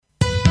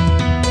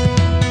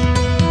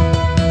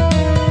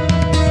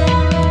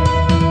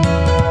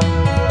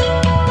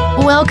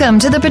Welcome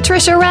to the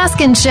Patricia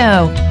Raskin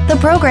Show, the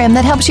program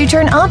that helps you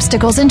turn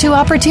obstacles into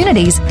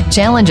opportunities,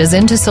 challenges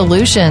into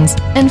solutions,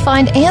 and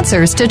find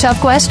answers to tough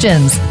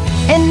questions.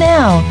 And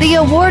now, the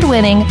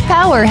award-winning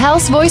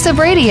powerhouse voice of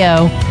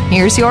radio.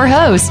 Here's your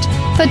host,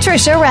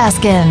 Patricia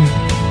Raskin.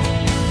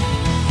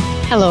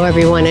 Hello,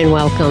 everyone, and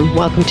welcome.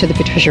 Welcome to the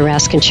Patricia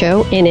Raskin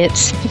Show in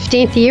its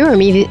 15th year, or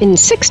maybe in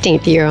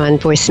 16th year on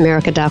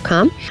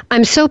VoiceAmerica.com.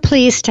 I'm so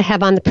pleased to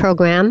have on the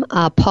program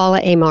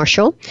Paula A.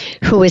 Marshall,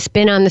 who has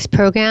been on this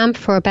program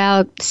for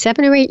about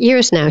 7 or 8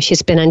 years now.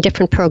 She's been on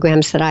different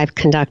programs that I've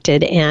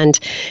conducted, and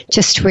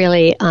just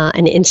really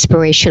an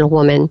inspirational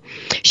woman.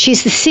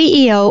 She's the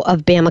CEO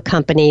of Bama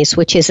Companies,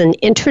 which is an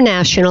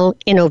international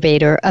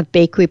innovator of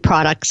bakery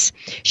products.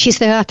 She's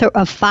the author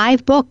of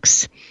 5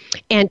 books,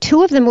 and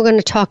 2 of them we're going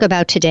to talk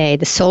about today,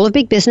 The Soul of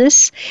Big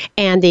Business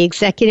and The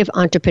Executive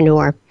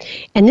Entrepreneur.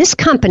 And this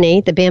company,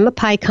 the Bama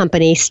Pie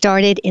Company,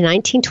 started in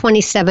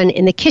 1927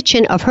 in the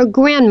kitchen of her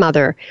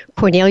grandmother,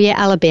 Cornelia,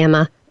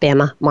 Alabama,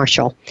 Bama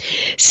Marshall.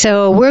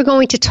 So we're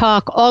going to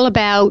talk all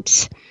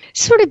about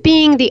sort of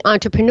being the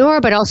entrepreneur,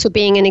 but also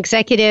being an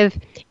executive,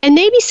 and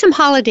maybe some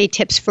holiday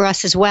tips for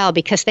us as well,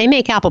 because they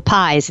make apple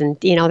pies, and,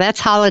 you know, that's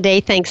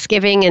holiday,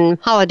 Thanksgiving, and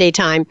holiday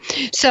time.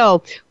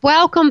 So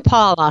welcome,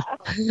 Paula.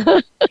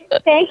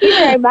 Thank you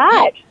very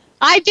much.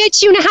 I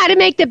bet you know how to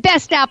make the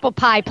best apple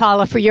pie,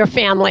 Paula, for your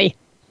family.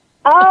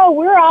 Oh,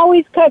 we're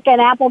always cooking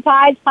apple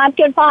pies,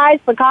 pumpkin pies,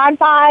 pecan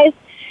pies.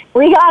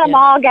 We got them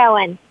all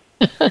going.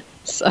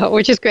 So,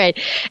 which is great.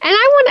 And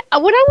what I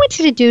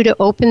wanted to do to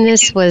open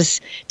this was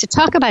to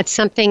talk about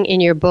something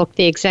in your book,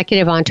 The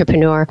Executive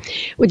Entrepreneur.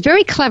 With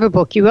very clever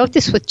book. You wrote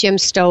this with Jim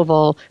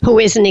Stovall, who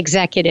is an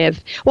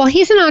executive. Well,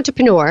 he's an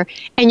entrepreneur,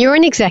 and you're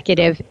an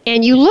executive,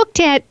 and you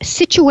looked at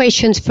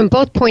situations from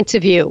both points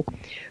of view,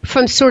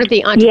 from sort of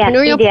the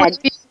entrepreneurial point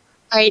of view,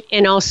 right,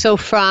 and also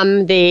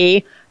from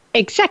the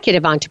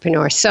executive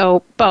entrepreneur,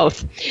 so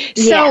both.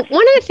 So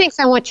one of the things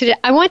I want you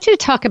to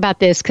talk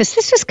about this, because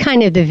this was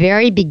kind of the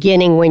very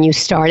beginning when you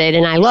started,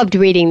 and I loved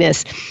reading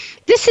this.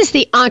 This is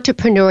the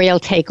entrepreneurial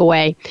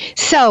takeaway.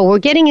 So we're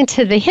getting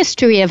into the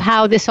history of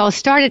how this all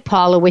started,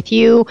 Paula, with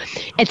you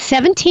at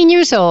 17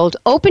 years old,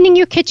 opening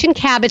your kitchen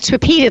cabinets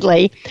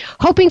repeatedly,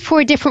 hoping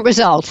for a different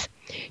result.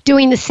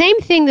 Doing the same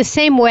thing the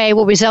same way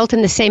will result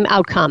in the same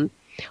outcome.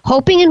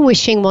 Hoping and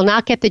wishing will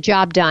not get the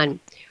job done.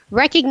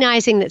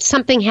 Recognizing that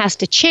something has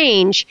to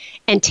change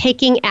and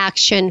taking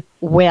action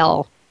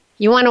will.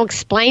 You want to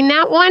explain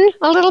that one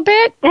a little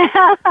bit?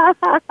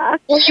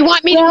 Or you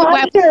want me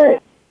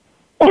to?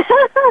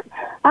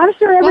 I'm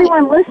sure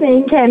everyone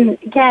listening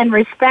can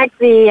respect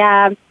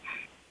the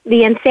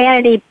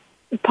insanity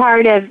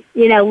part of,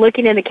 you know,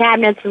 looking in the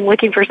cabinets and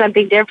looking for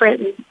something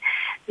different and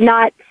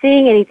not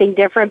seeing anything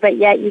different, but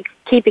yet you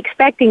keep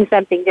expecting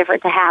something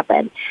different to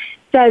happen.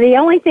 So the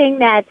only thing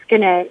that's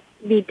going to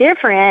be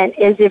different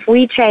is if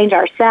we change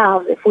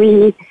ourselves, if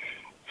we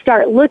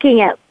start looking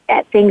at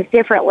things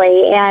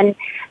differently. And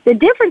the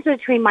difference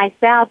between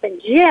myself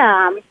and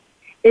Jim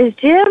is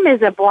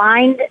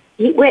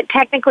he went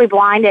technically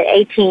blind at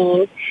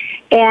 18,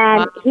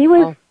 and he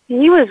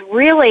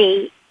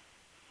really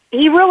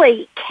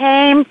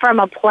came from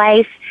a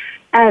place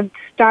of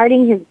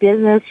starting his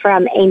business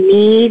from a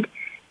need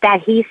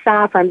that he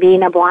saw from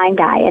being a blind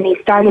guy. And he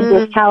started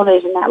this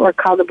television network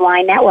called the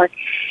Blind Network.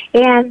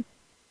 And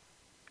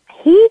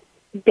he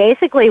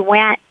basically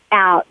went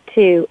out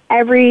to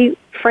every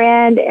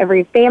friend,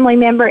 every family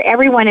member,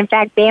 everyone. In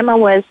fact, Bama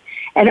was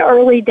an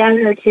early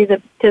donor to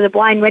the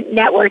Blind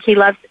Network. He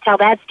loves to tell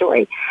that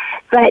story.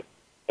 But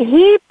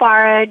he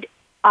borrowed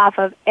off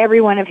of every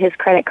one of his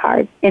credit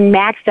cards and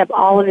maxed up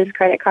all of his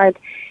credit cards.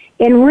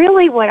 And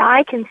really what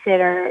I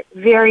consider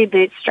very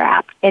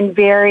bootstrapped and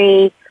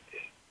very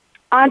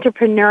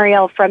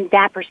entrepreneurial from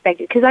that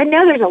perspective. Because I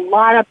know there's a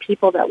lot of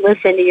people that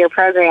listen to your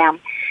program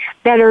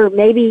that are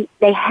maybe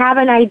they have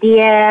an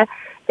idea,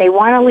 they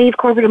want to leave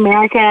corporate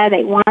America,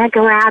 they want to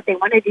go out, they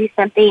want to do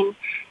something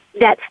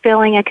that's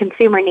filling a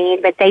consumer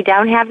need, but they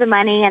don't have the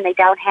money and they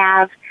don't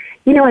have,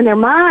 you know, in their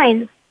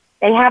minds,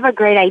 they have a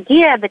great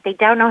idea, but they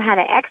don't know how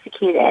to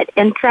execute it.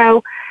 And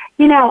so,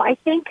 you know, I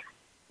think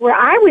where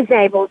I was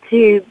able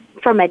to,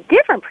 from a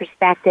different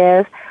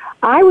perspective,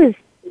 I was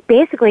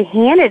basically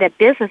handed a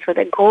business with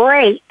a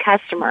great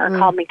customer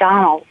called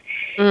McDonald's.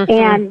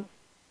 And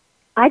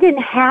I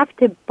didn't have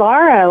to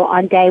borrow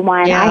on day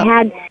one. I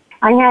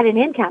had an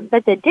income.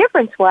 But the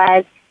difference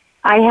was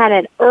I had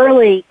an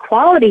early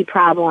quality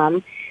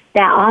problem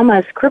that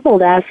almost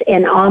crippled us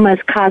and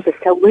almost caused us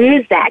to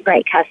lose that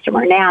great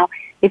customer. Now,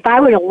 if I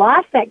would have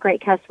lost that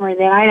great customer,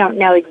 then I don't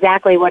know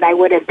exactly what I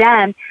would have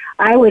done.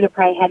 I would have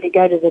probably had to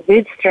go to the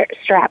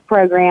bootstrap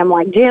program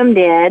like Jim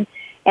did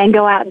and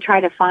go out and try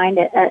to find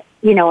a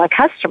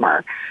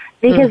customer,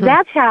 because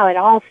that's how it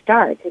all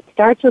starts. It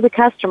starts with a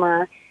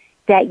customer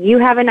that you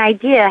have an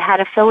idea how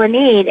to fill a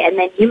need, and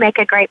then you make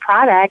a great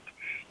product,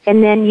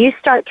 and then you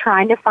start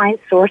trying to find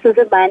sources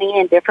of money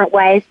in different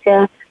ways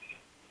to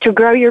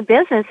grow your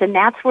business, and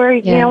that's where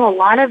you know a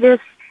lot of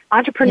this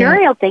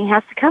entrepreneurial thing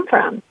has to come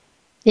from.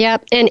 Yeah,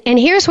 and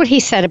here's what he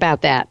said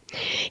about that.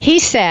 He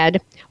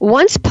said,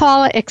 Once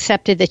Paula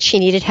accepted that she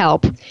needed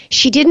help,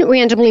 she didn't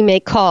randomly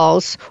make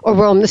calls or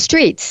roam the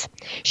streets.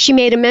 She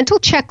made a mental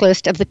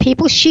checklist of the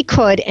people she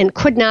could and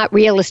could not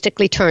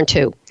realistically turn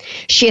to.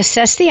 She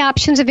assessed the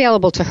options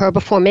available to her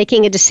before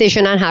making a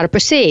decision on how to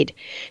proceed.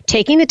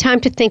 Taking the time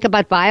to think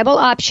about viable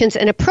options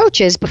and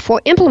approaches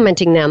before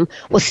implementing them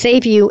will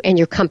save you and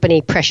your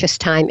company precious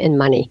time and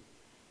money.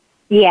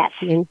 Yes.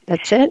 And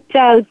that's it.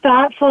 So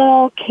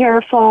thoughtful,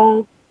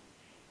 careful,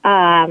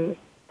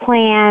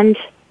 planned.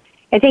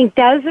 I think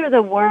those are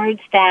the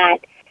words that,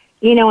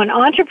 an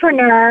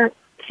entrepreneur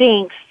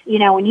thinks,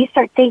 when you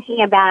start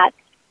thinking about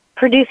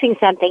producing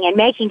something and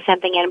making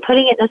something and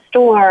putting it in a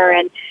store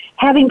and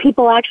having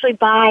people actually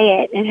buy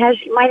it and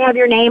might have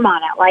your name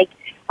on it like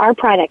our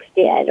products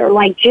did or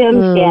like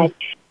Jim's did.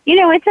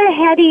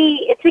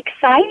 It's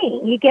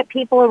exciting. You get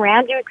people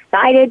around you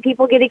excited.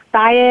 People get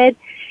excited.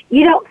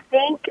 You don't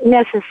think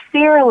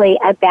necessarily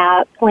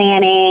about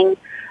planning,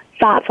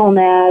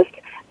 thoughtfulness,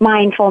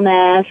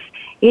 mindfulness,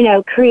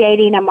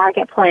 creating a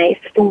marketplace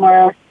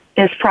for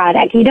this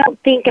product. You don't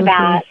think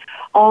about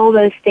all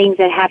those things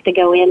that have to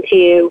go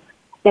into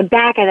the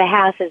back of the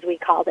house, as we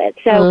called it.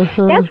 So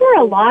that's where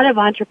a lot of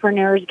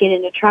entrepreneurs get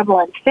into trouble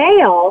and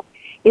fail,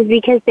 is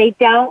because they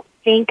don't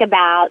think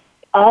about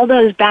all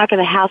those back of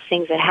the house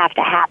things that have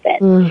to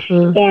happen.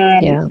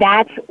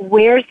 That's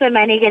where's the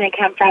money going to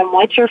come from?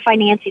 What's your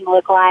financing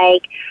look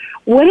like?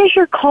 What is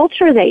your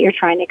culture that you're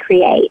trying to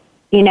create,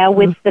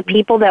 with the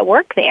people that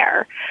work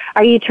there?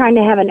 Are you trying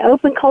to have an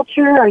open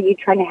culture? Are you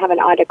trying to have an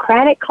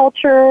autocratic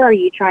culture? Are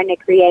you trying to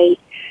create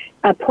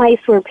a place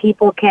where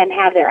people can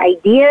have their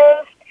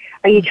ideas?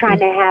 Are you trying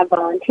to have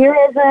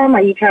volunteerism?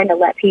 Are you trying to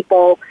let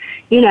people,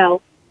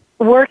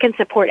 work and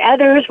support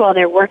others while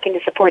they're working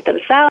to support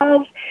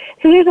themselves?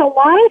 So there's a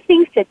lot of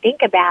things to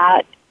think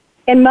about.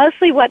 And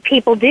mostly what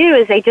people do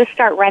is they just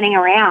start running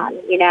around,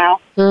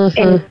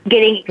 and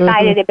getting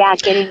excited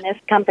about getting this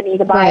company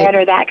to buy it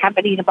or that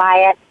company to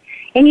buy it.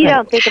 And you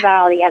don't think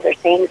about all the other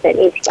things that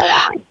need to go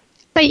on.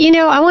 But,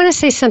 I want to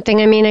say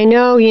something. I mean, I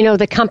know,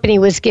 the company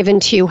was given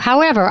to you.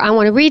 However, I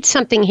want to read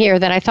something here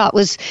that I thought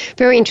was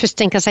very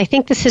interesting because I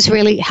think this has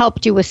really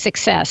helped you with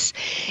success.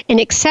 In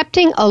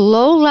accepting a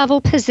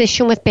low-level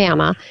position with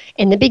Bama,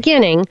 in the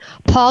beginning,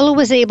 Paula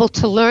was able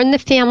to learn the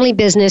family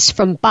business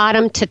from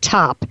bottom to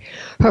top.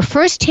 Her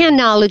first-hand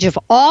knowledge of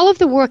all of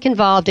the work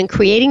involved in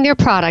creating their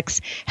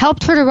products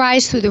helped her to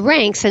rise through the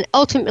ranks and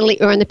ultimately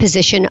earn the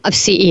position of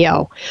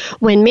CEO.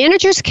 When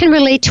managers can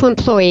relate to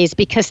employees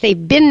because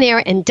they've been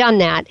there and done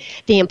that,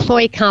 the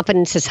employee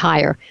confidence is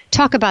higher.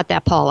 Talk about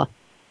that, Paula.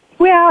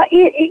 Well,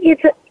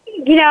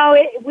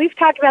 we've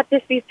talked about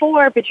this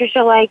before,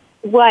 Patricia, like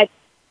what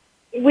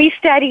we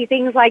study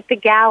things like the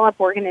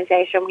Gallup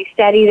organization. We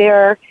study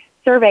their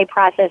survey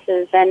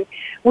processes, and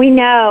we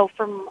know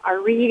from our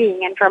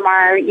reading and from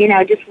our,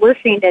 just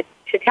listening to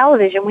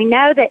television, we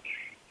know that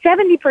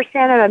 70%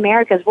 of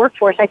America's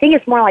workforce, I think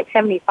it's more like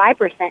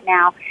 75%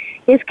 now,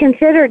 is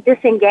considered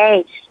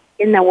disengaged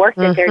in the work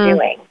that they're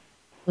doing.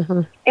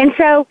 And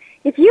so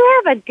if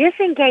you have a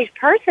disengaged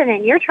person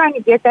and you're trying to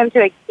get them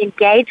to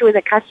engage with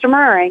a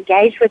customer or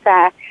engage with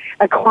a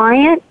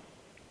client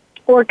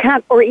or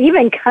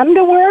even come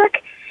to work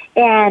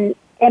and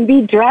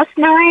be dressed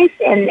nice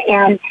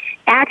and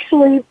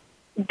actually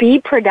be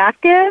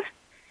productive,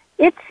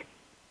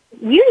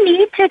 you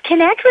need to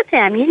connect with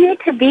them. You need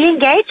to be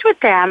engaged with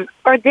them,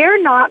 or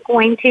they're not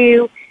going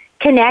to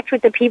connect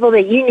with the people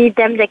that you need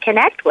them to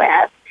connect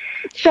with.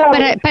 So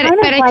but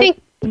I think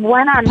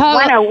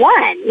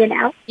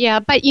one-on-one,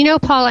 Yeah, but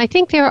Paul, I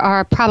think there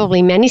are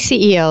probably many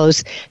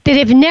CEOs that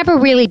have never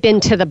really been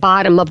to the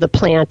bottom of the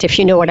plant, if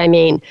you know what I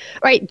mean.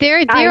 Right?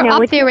 They're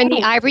up there in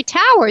the ivory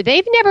tower.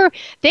 They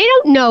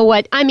don't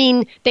know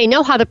they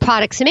know how the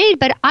product's made,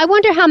 but I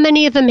wonder how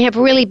many of them have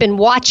really been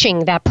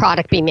watching that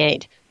product be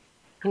made.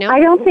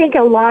 I don't think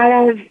a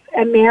lot of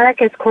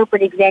America's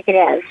corporate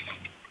executives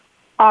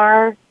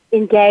are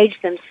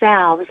engaged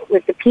themselves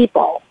with the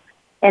people.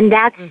 And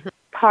that's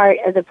part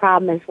of the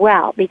problem as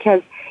well,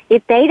 because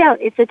if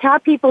the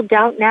top people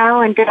don't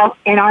know and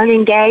aren't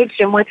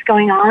engaged in what's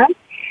going on,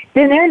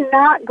 then they're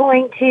not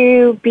going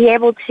to be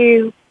able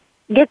to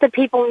get the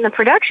people in the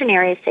production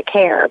areas to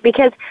care.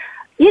 Because,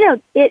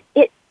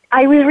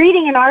 I was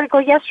reading an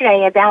article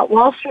yesterday about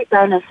Wall Street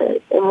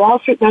bonuses, and Wall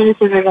Street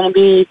bonuses are going to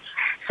be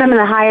some of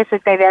the highest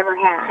that they've ever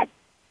had.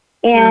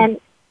 And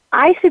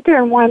I sit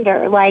there and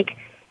wonder,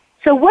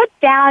 so what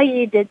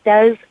value did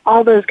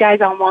all those guys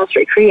on Wall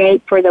Street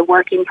create for the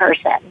working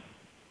person?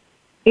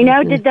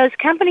 Did those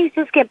companies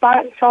just get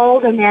bought and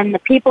sold, and then the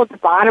people at the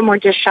bottom were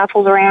just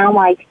shuffled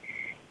around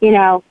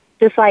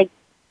just like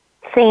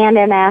sand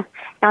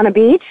on a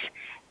beach?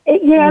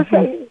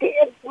 So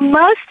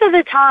most of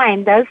the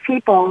time, those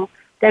people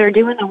that are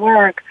doing the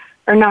work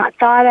are not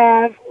thought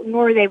of,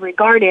 nor are they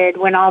regarded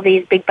when all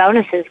these big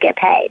bonuses get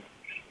paid.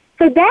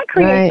 So that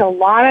creates a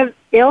lot of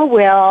ill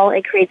will.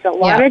 It creates a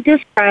lot of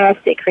distrust.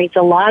 It creates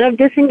a lot of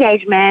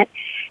disengagement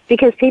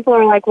because people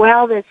are like,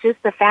 well, it's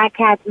just the fat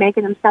cat's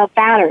making themselves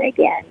fatter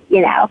again,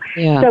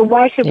 So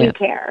why should we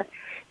care?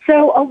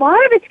 So a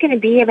lot of it's going to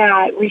be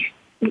about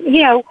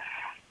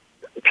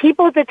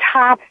people at the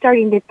top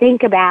starting to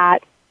think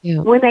about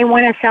when they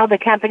want to sell the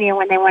company and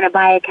when they want to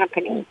buy a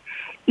company.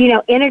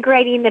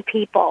 Integrating the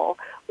people,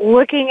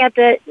 looking at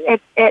the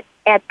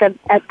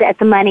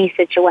money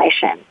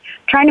situation,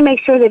 trying to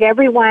make sure that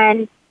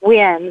everyone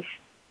wins,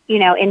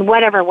 in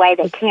whatever way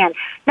they can,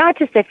 not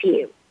just a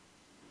few.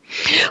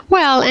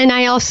 Well, and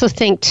I also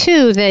think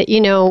too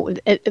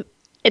that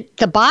at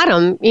the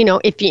bottom,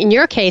 if in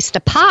your case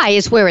the pie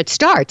is where it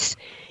starts.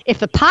 If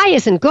the pie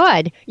isn't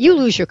good, you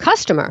lose your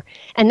customer,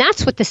 and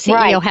that's what the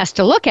CEO has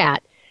to look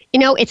at.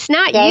 It's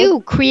not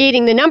you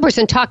creating the numbers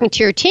and talking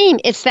to your team.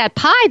 It's that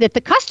pie that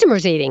the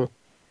customer's eating.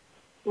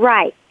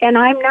 Right. And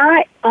I'm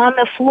not on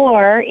the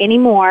floor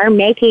anymore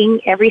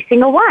making every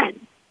single one.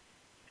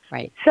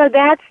 Right. So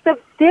that's the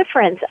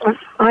difference.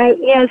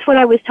 It's what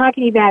I was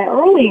talking about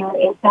earlier,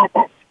 is that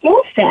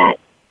skill set,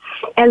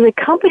 as a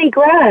company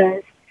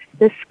grows,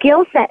 the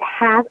skill set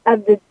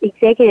of the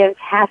executives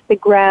has to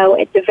grow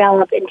and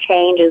develop and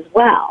change as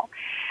well,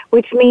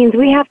 which means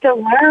we have to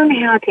learn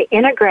how to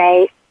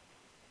integrate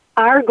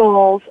our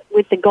goals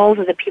with the goals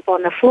of the people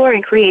on the floor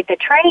and create the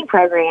training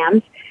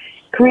programs,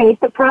 create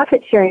the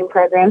profit sharing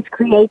programs,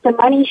 create the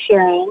money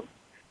sharing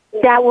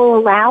that will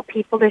allow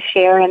people to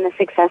share in the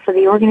success of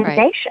the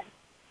organization.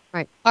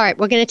 Right. All right.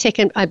 We're going to take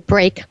a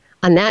break.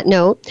 On that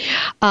note,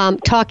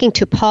 talking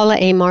to Paula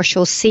A.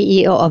 Marshall,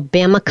 CEO of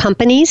Bama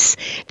Companies.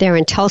 They're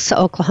in Tulsa,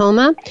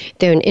 Oklahoma.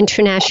 They're an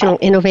international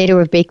innovator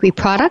of bakery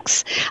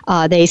products.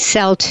 They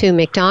sell to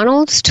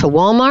McDonald's, to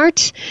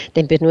Walmart.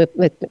 They've been with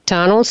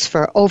McDonald's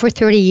for over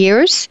 30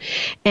 years,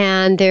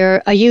 and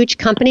they're a huge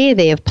company.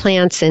 They have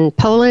plants in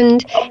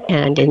Poland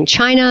and in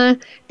China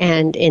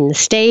and in the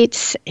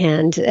States,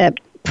 and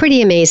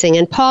pretty amazing.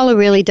 And Paula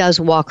really does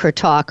walk her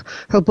talk.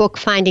 Her book,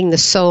 Finding the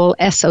Soul,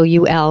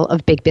 S-O-U-L,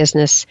 of Big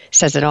Business,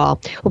 says it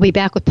all. We'll be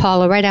back with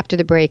Paula right after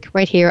the break,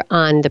 right here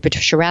on the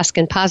Patricia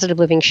Raskin Positive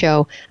Living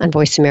Show on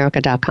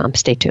VoiceAmerica.com.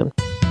 Stay tuned.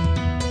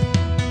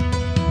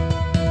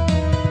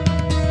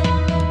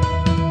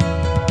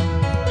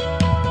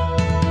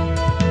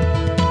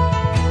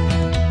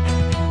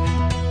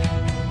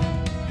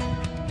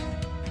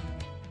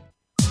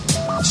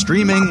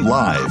 Streaming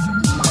live,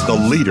 the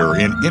leader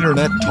in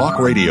Internet talk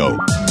radio,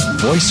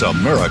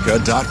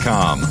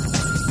 VoiceAmerica.com.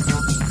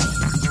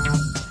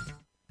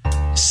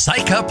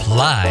 Psych Up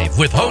Live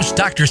with host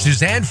Dr.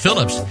 Suzanne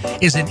Phillips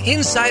is an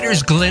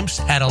insider's glimpse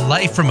at a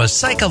life from a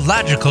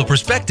psychological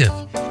perspective.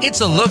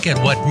 It's a look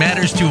at what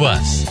matters to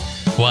us.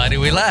 Why do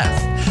we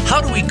laugh?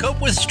 How do we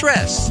cope with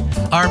stress?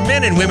 Are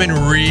men and women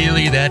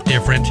really that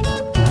different?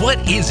 What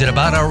is it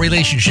about our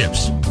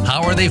relationships?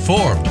 How are they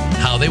formed?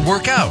 How they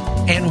work out?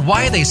 And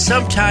why they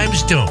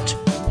sometimes don't?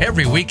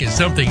 Every week is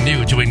something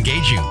new to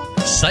engage you.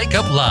 Psych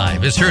Up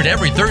Live is heard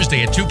every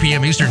Thursday at 2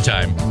 p.m. Eastern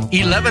Time,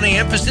 11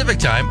 a.m. Pacific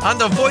Time on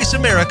the Voice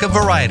America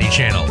Variety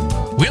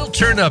Channel. We'll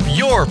turn up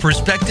your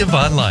perspective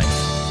on life.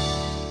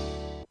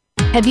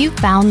 Have you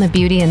found the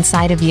beauty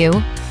inside of you?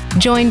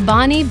 Join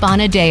Bonnie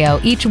Bonadeo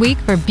each week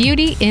for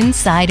Beauty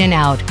Inside and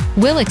Out.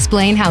 We'll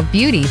explain how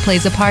beauty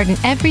plays a part in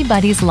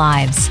everybody's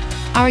lives.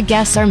 Our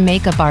guests are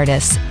makeup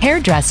artists,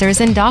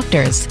 hairdressers, and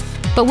doctors.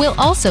 But we'll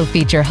also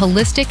feature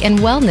holistic and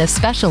wellness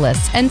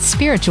specialists and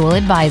spiritual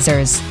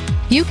advisors.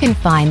 You can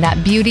find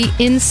that beauty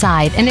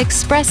inside and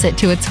express it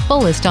to its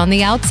fullest on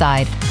the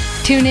outside.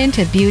 Tune in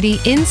to Beauty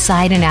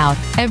Inside and Out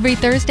every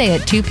Thursday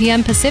at 2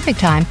 p.m. Pacific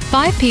Time,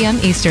 5 p.m.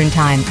 Eastern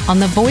Time on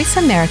the Voice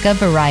America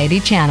Variety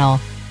Channel.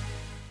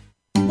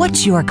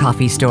 What's your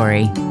coffee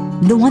story?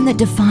 The one that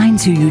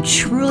defines who you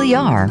truly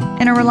are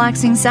in a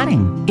relaxing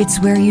setting. It's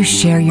where you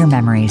share your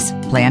memories,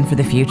 plan for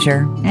the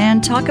future,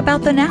 and talk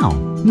about the now.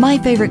 My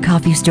Favorite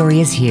Coffee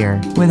Story is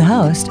here with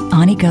host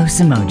Aniko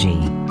Samoji.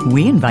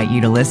 We invite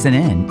you to listen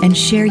in and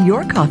share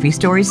your coffee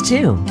stories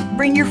too.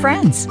 Bring your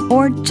friends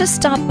or just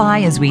stop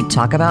by as we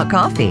talk about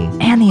coffee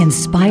and the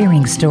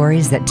inspiring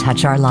stories that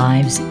touch our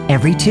lives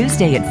every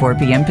Tuesday at 4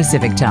 p.m.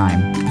 Pacific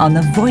Time on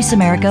the Voice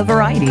America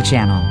Variety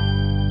Channel.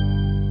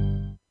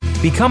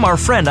 Become our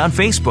friend on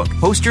Facebook.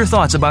 Post your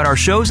thoughts about our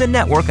shows and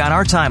network on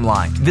our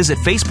timeline. Visit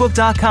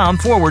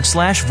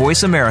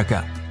Facebook.com/Voice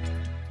America.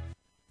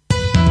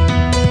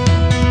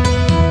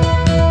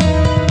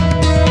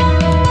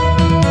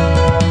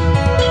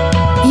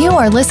 You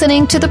are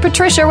listening to The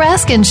Patricia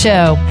Raskin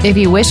Show. If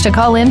you wish to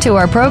call into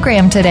our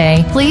program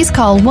today, please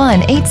call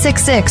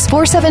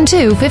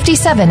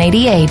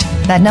 1-866-472-5788.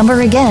 That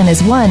number again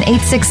is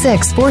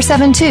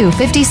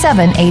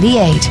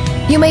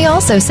 1-866-472-5788. You may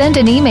also send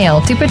an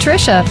email to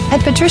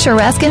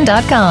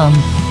patricia@patriciaraskin.com.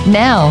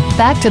 Now,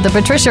 back to The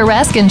Patricia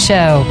Raskin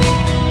Show.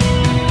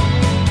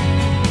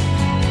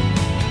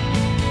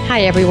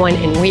 Hi, everyone,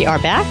 and we are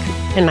back.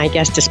 And my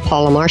guest is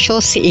Paula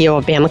Marshall, CEO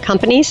of Bama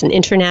Companies, an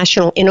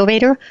international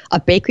innovator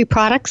of bakery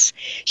products.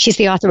 She's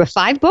the author of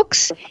 5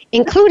 books,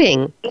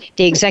 including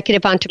The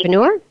Executive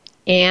Entrepreneur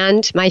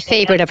and my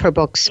favorite of her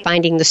books,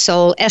 Finding the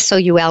Soul,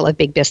 S-O-U-L, of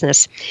Big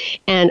Business.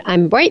 And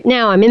I'm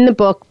in the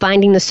book,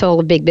 Finding the Soul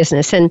of Big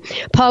Business. And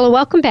Paula,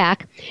 welcome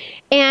back.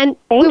 And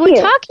we were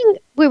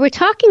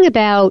talking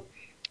about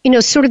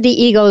sort of the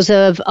egos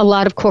of a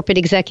lot of corporate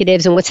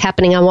executives and what's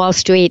happening on Wall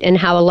Street and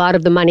how a lot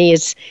of the money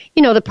is,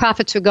 the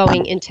profits are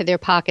going into their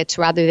pockets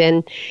rather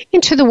than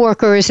into the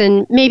workers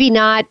and maybe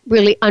not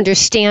really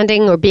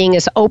understanding or being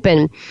as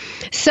open.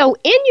 So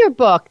in your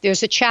book,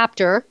 there's a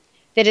chapter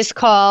that is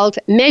called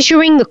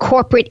Measuring the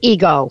Corporate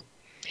Ego.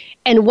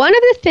 And one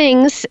of the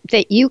things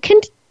that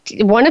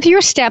one of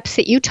your steps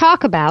that you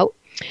talk about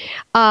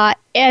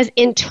as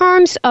in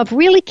terms of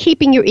really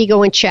keeping your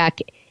ego in check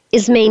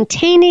is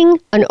maintaining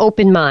an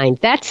open mind.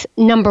 That's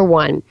number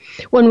one.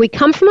 When we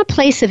come from a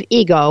place of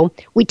ego,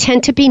 we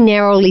tend to be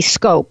narrowly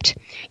scoped,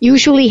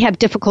 usually have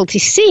difficulty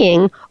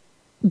seeing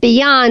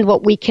beyond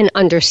what we can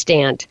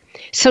understand.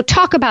 So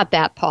talk about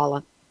that,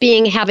 Paula,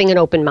 having an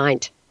open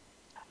mind.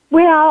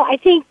 Well, I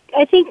think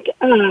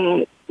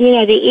the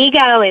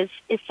ego is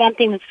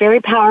something that's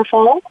very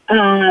powerful.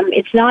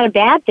 It's not a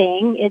bad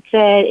thing.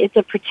 It's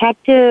a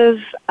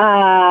protective,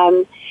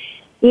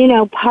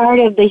 part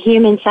of the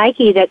human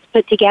psyche that's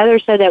put together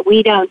so that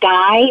we don't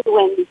die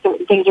when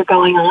certain things are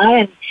going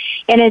on,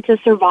 and it's a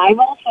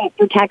survival, so it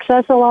protects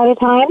us a lot of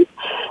times.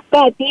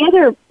 But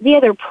the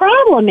other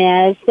problem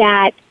is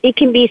that it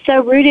can be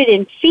so rooted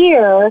in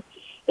fear,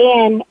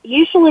 and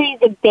usually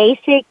the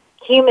basic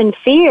human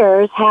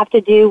fears have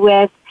to do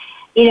with,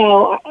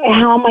 how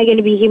am I going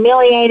to be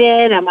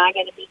humiliated? Am I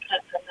going to be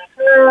cut from the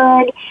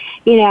herd?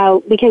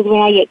 Because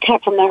when I get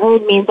cut from the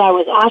herd means I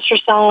was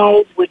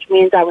ostracized, which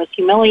means I was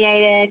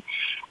humiliated.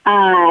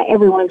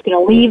 Everyone's going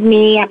to leave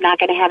me. I'm not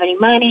going to have any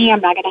money.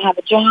 I'm not going to have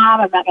a job.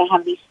 I'm not going to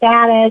have any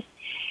status.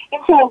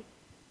 And so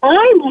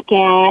I look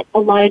at a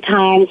lot of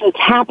times what's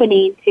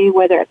happening to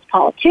whether it's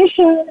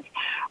politicians,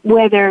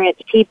 whether it's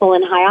people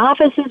in high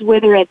offices,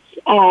 whether it's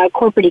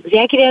corporate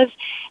executives.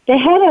 The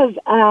head of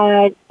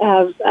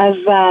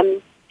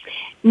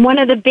one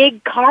of the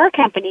big car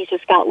companies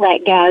just got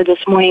let go this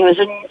morning.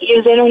 He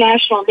was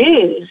international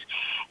news.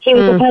 He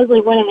was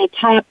supposedly one of the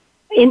top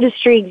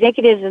industry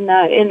executives in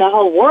the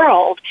whole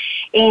world,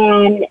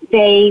 and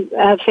they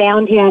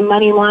found him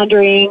money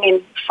laundering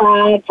and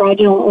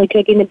fraudulently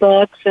cooking the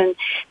books and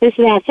this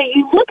and that. So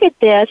you look at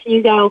this and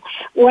you go,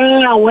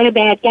 wow, what a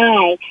bad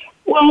guy.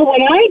 Well,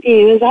 what I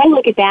do is I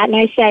look at that and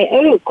I say,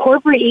 oh,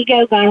 corporate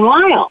ego gone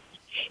wild.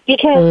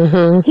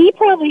 Because he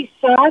probably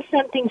saw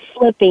something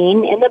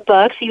slipping in the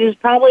books. He was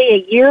probably a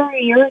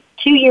year,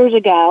 2 years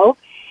ago.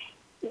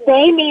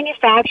 They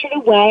manufactured a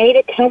way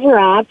to cover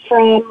up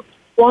from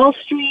Wall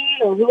Street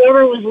or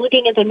whoever was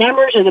looking at the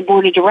numbers or the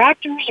board of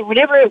directors or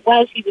whatever it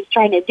was he was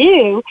trying to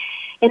do.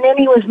 And then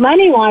he was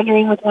money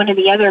laundering with one of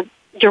the other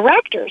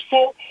directors.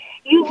 So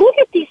you look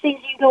at these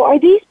things and you go, are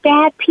these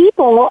bad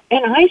people?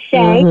 And I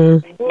say,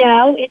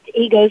 no, it's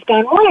ego's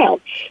gone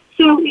wild.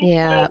 So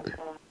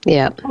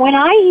when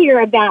I hear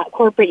about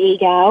corporate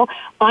ego,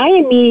 I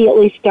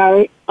immediately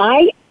start,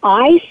 I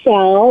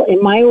sell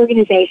in my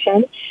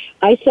organization,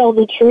 I sell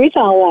the truth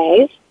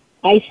always.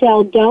 I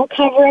sell don't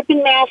cover up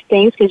and mask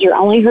things because you're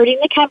only hurting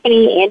the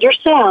company and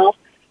yourself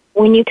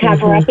when you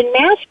cover up and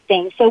mask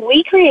things. So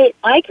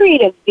I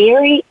create a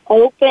very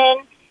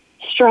open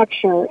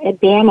structure at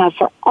Bama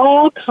for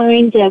all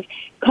kinds of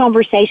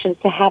conversations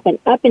to happen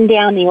up and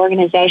down the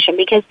organization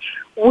because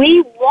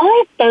we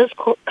want those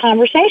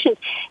conversations.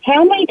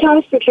 How many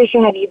times, Patricia,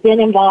 have you been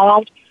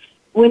involved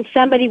when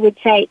somebody would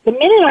say, the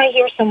minute I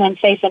hear someone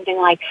say something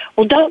like,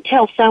 well, don't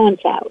tell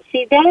so-and-so.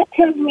 See, that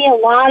tells me a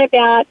lot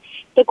about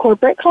the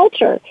corporate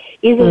culture.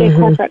 Is it a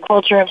corporate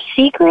culture of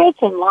secrets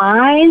and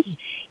lies?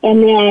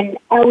 And then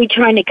are we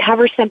trying to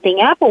cover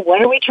something up, or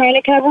what are we trying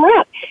to cover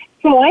up?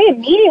 So I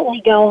immediately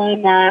go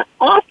on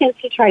offense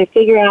to try to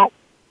figure out,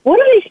 what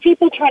are these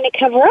people trying to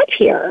cover up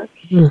here?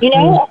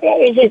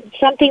 Is it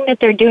something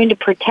that they're doing to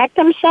protect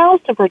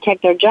themselves, to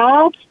protect their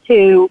jobs,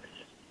 to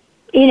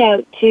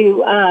give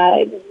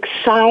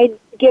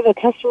a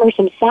customer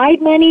some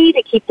side money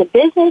to keep the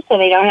business so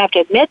they don't have to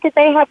admit that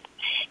they have,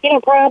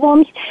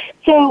 problems?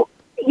 So,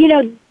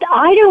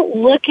 I don't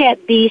look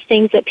at these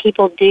things that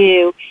people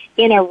do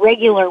in a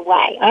regular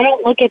way. I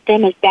don't look at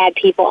them as bad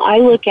people. I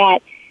look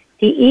at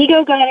the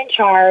ego got in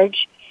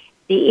charge.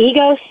 The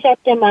ego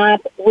set them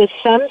up with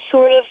some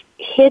sort of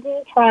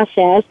hidden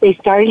process. They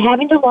started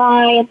having to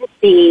lie and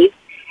deceive.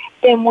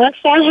 Then once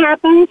that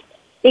happens,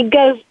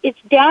 it's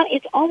down.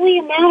 It's only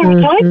a matter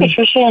of time,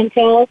 Patricia,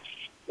 until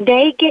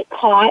they get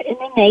caught and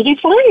then they get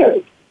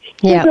fired.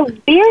 Yeah. So the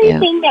very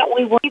thing that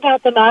we worry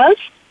about the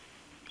most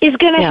is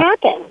going to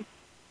happen.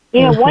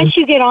 Once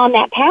you get on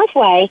that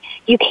pathway,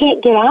 you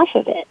can't get off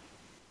of it.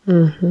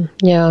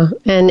 Yeah,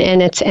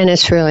 and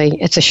it's really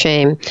a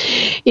shame.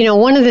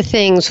 One of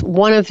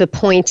the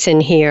points in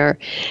here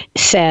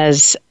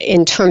says,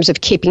 in terms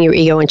of keeping your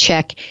ego in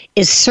check,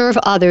 is serve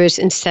others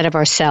instead of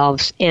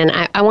ourselves. And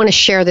I want to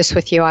share this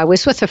with you. I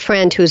was with a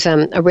friend who's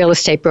a real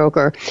estate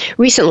broker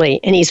recently,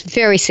 and he's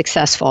very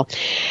successful.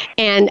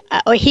 And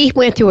he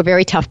went through a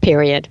very tough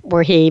period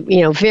where he,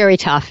 very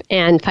tough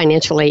and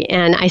financially.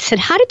 And I said,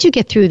 how did you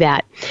get through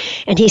that?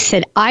 And he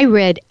said, I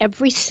read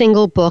every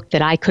single book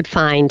that I could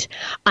find.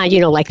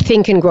 Like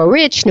Think and Grow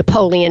Rich,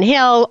 Napoleon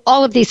Hill,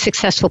 all of these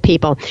successful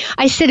people.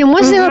 I said, and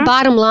was there a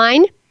bottom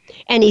line?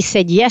 And he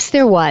said, yes,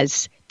 there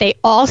was. They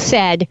all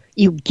said,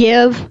 you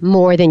give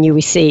more than you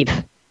receive.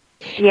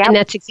 Yep. And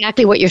that's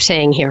exactly what you're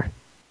saying here.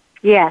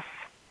 Yes,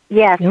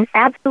 Yep.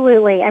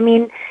 absolutely. I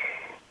mean,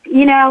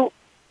 you know,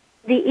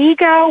 the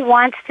ego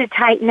wants to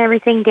tighten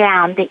everything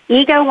down. The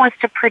ego wants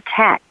to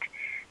protect.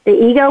 The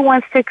ego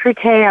wants to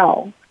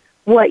curtail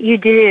what you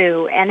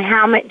do and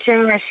how much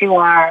generous you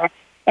are.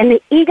 And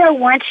the ego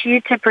wants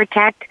you to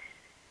protect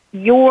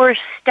your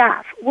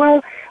stuff.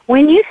 Well,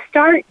 when you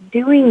start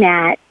doing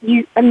that,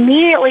 you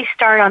immediately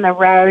start on the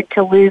road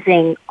to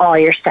losing all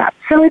your stuff.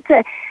 So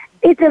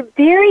it's a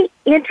very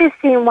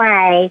interesting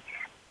way.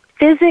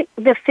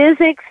 The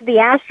physics, the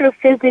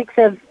astrophysics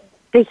of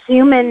the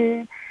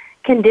human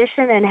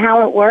condition and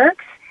how it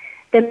works,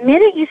 the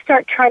minute you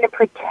start trying to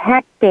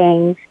protect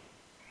things,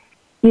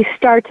 you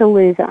start to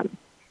lose them.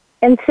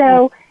 And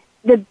so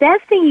the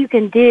best thing you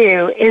can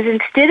do is,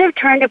 instead of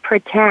trying to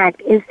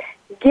protect, is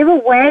give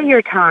away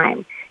your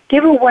time,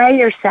 give away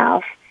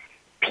yourself.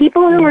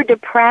 People who are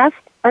depressed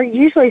are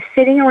usually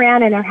sitting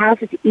around in their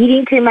houses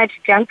eating too much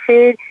junk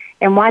food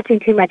and watching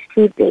too much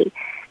TV.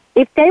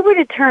 If they were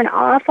to turn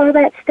off all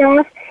that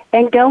stuff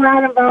and go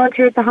out and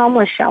volunteer at the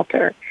homeless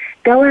shelter,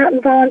 go out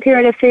and volunteer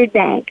at a food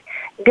bank,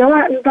 go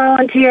out and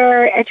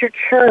volunteer at your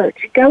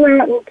church, go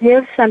out and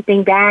give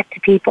something back to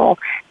people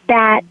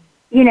that,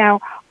 you know,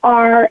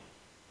 are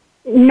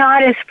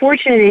not as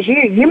fortunate as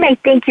you. You may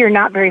think you're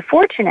not very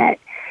fortunate,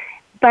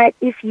 but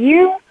if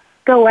you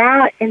go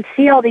out and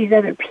see all these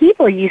other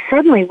people, you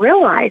suddenly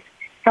realize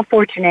how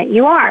fortunate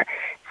you are.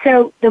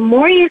 So the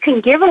more you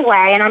can give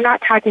away, and I'm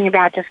not talking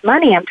about just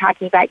money, I'm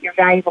talking about your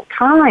valuable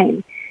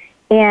time,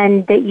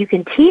 and that you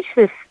can teach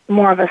this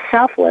more of a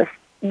selfless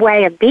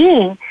way of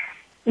being,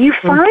 you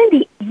find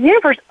the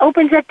universe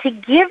opens up to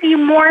give you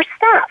more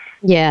stuff.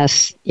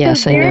 Yes,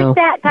 so I know. There's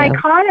that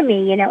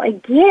dichotomy, you know,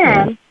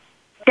 again,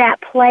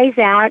 that plays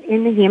out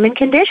in the human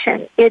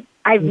condition.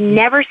 I've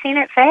never seen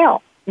it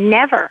fail.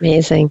 Never.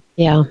 Amazing.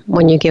 Yeah,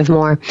 when you give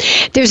more.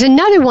 There's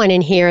another one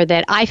in here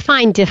that I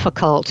find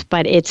difficult,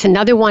 but it's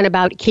another one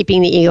about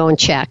keeping the ego in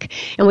check.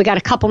 And we got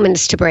a couple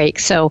minutes to break.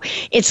 So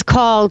it's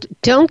called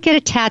Don't Get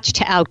Attached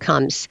to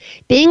Outcomes.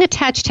 Being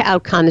attached to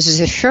outcomes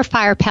is a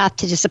surefire path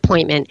to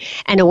disappointment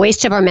and a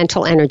waste of our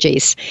mental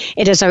energies.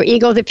 It is our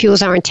ego that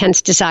fuels our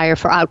intense desire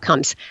for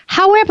outcomes.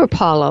 However,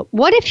 Paula,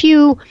 what if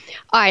all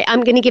right,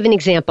 I'm going to give an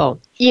example.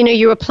 You know,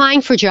 you're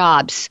applying for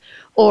jobs,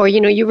 or,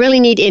 you know, you really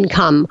need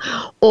income,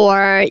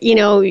 or, you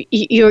know,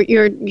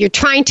 you're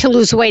trying to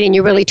lose weight and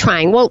you're really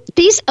trying. Well,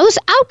 those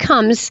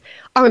outcomes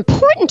are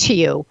important to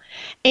you,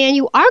 and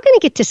you are going to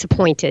get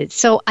disappointed.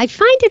 So I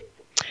find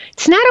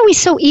it's not always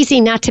so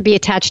easy not to be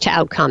attached to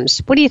outcomes.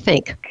 What do you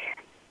think?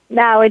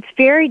 No, it's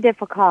very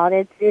difficult.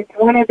 It's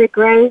one of the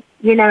great,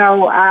 you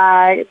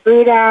know,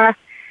 Buddha,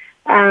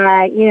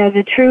 you know,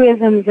 the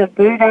truisms of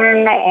Buddha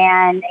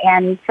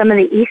and some of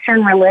the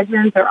Eastern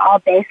religions are all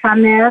based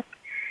on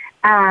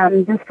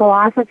this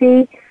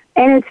philosophy,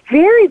 and it's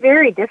very,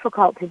 very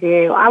difficult to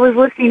do. I was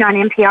listening on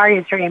NPR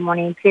yesterday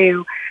morning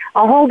to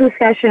a whole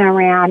discussion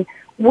around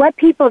what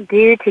people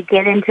do to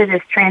get into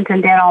this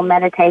transcendental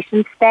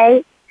meditation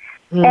state.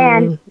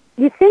 And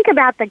you think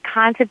about the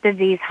concept of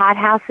these hot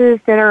houses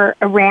that are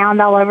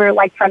around all over,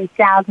 like from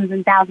thousands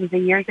and thousands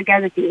of years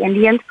ago that the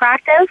Indians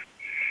practiced.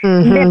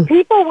 That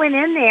people went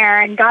in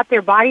there and got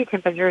their body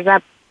temperatures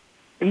up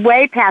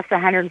way past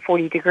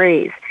 140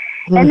 degrees.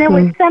 And there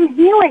was some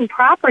healing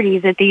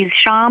properties that these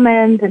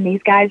shamans and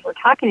these guys were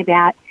talking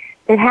about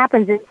that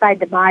happens inside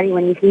the body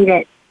when you heat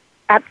it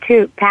up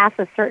to past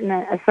a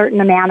certain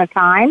amount of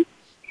time.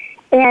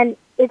 And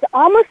it's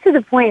almost to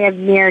the point of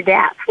near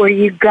death where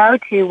you go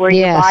to where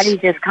your body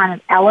just kind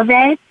of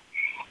elevates.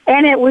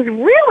 And it was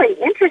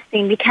really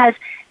interesting because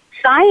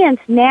science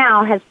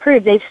now has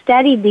proved, they've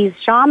studied these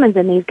shamans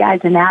and these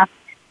guys enough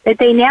that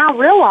they now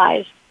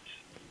realize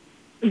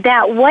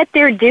that what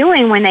they're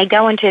doing when they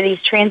go into these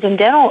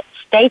transcendental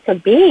states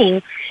of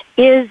being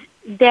is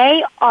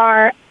they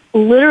are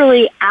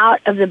literally out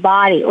of the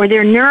body, or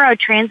their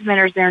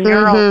neurotransmitters, their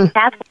neural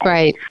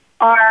pathways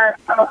are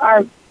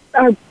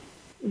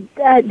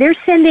they're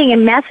sending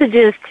in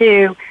messages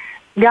to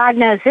God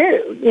knows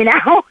who, you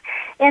know.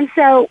 And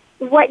so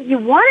what you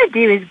want to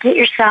do is get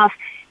yourself,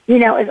 you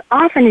know, as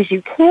often as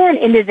you can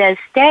into those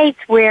states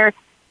where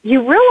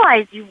you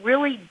realize you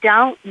really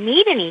don't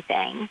need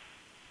anything.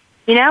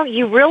 You know,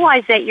 you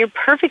realize that you're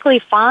perfectly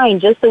fine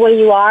just the way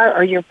you are,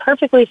 or you're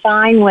perfectly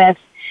fine with,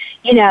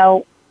 you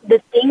know,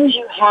 the things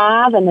you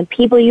have and the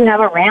people you have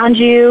around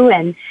you.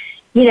 And,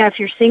 you know, if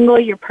you're single,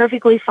 you're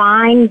perfectly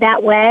fine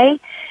that way.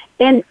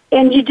 And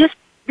you just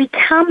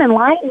become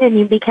enlightened, and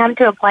you become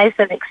to a place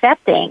of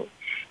accepting.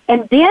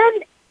 And then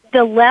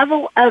the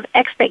level of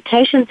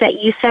expectations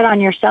that you set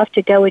on yourself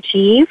to go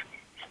achieve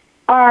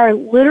are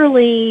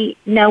literally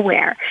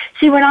nowhere.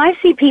 See, when I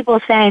see people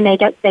saying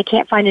they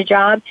can't find a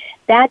job,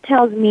 that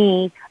tells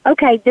me,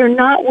 okay, they're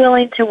not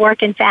willing to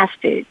work in fast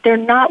food. They're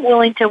not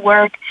willing to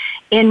work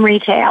in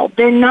retail.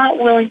 They're not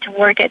willing to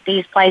work at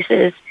these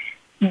places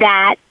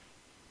that,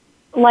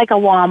 like a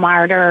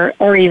Walmart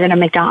or even a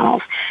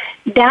McDonald's.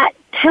 That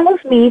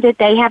tells me that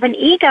they have an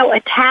ego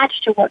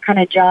attached to what kind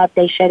of job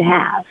they should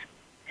have.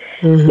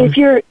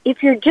 Mm-hmm.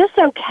 If you're just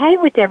okay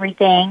with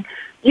everything,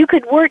 you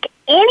could work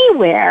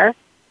anywhere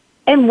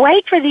and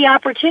wait for the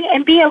opportunity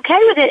and be okay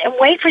with it and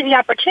wait for the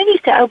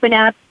opportunities to open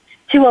up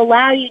to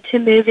allow you to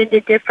move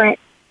into different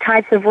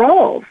types of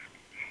roles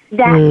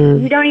that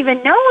you don't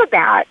even know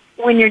about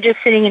when you're just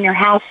sitting in your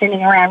house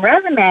sending around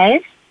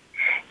resumes.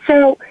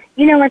 So,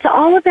 it's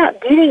all about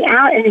getting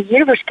out in the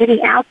universe,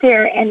 getting out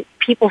there and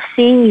people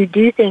seeing you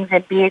do things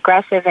and be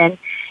aggressive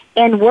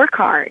and work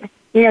hard.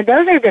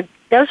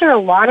 Those are a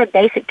lot of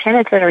basic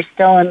tenets that are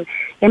still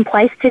in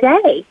place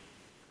today.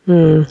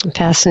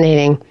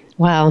 Fascinating.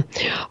 Wow.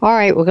 All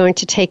right, we're going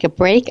to take a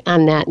break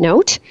on that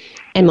note.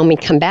 And when we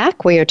come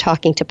back, we are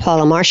talking to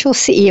Paula Marshall,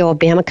 CEO of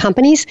Bama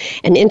Companies,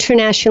 an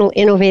international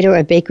innovator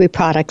of bakery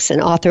products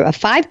and author of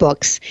 5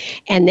 books,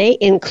 and they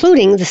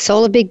including The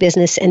Soul of Big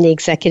Business and The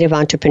Executive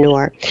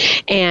Entrepreneur.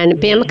 And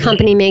Bama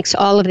Company makes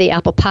all of the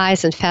apple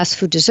pies and fast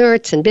food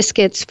desserts and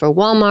biscuits for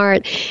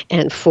Walmart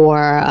and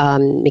for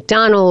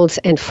McDonald's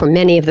and for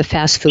many of the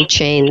fast food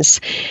chains,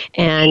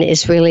 and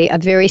is really a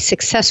very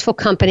successful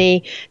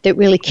company that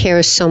really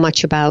cares so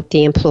much about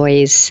the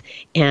employees.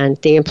 And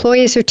the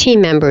employees are team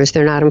members,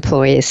 they're not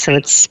employees. So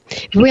it's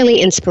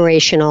really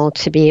inspirational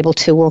to be able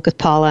to work with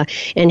Paula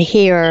and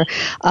hear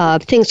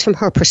things from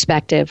her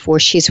perspective, where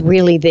she's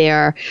really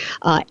there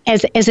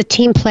as a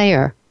team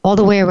player all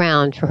the way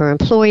around for her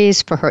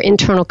employees, for her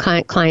internal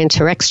clients,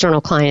 her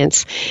external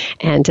clients,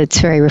 and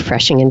it's very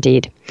refreshing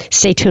indeed.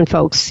 Stay tuned,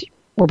 folks.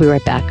 We'll be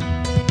right back.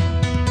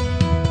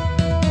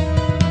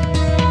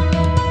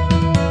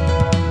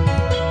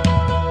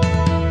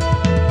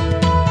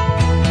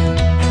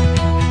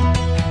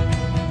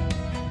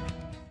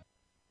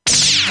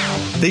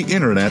 The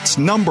Internet's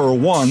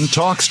 #1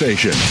 talk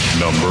station.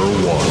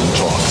 #1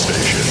 talk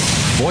station.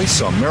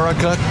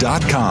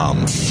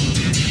 VoiceAmerica.com.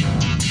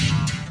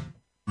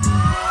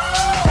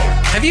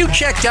 Have you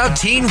checked out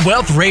Teen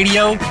Wealth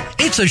Radio?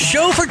 It's a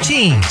show for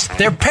teens,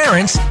 their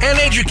parents, and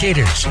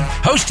educators.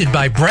 Hosted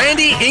by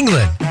Brandy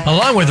England.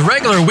 Along with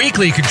regular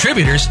weekly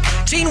contributors,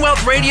 Teen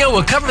Wealth Radio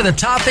will cover the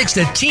topics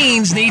that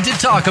teens need to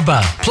talk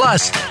about.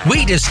 Plus,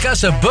 we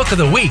discuss a book of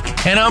the week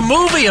and a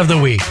movie of the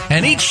week.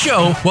 And each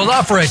show will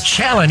offer a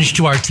challenge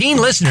to our teen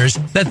listeners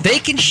that they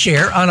can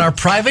share on our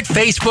private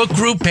Facebook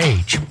group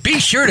page.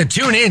 Be sure to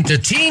tune in to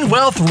Teen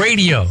Wealth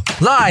Radio,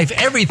 live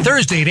every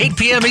Thursday at 8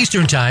 p.m.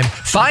 Eastern Time,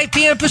 5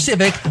 p.m.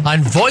 Pacific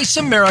on Voice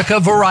America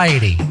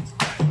Variety.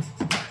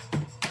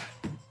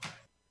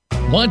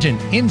 Want an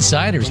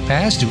insider's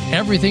pass to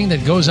everything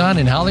that goes on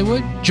in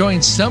Hollywood?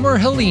 Join Summer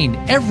Helene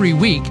every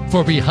week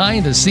for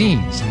Behind the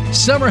Scenes.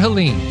 Summer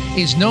Helene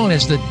is known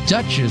as the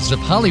Duchess of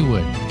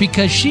Hollywood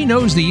because she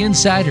knows the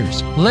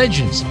insiders,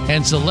 legends,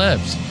 and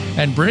celebs,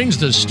 and brings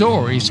the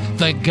stories,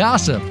 the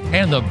gossip,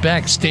 and the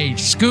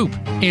backstage scoop.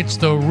 It's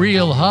the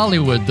real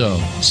Hollywood,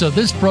 though, so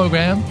this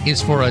program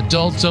is for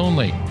adults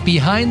only.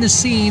 Behind the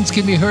Scenes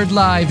can be heard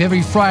live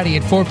every Friday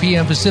at 4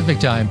 p.m. Pacific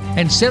Time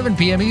and 7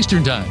 p.m.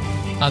 Eastern Time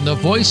on the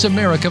Voice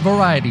America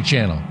Variety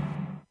Channel.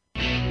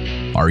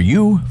 Are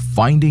you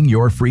finding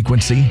your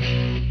frequency?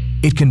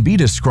 It can be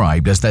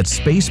described as that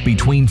space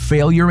between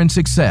failure and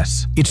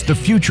success. It's the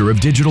future of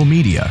digital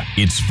media.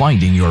 It's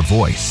finding your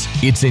voice.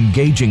 It's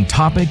engaging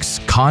topics,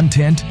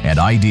 content, and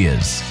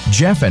ideas.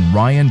 Jeff and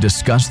Ryan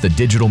discuss the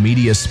digital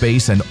media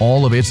space and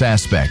all of its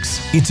aspects.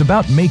 It's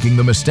about making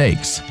the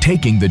mistakes,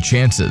 taking the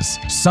chances,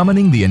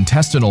 summoning the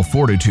intestinal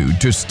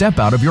fortitude to step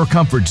out of your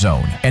comfort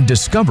zone, and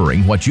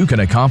discovering what you can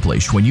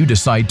accomplish when you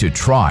decide to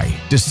try,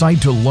 decide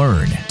to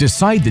learn,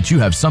 decide that you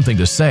have something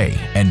to say,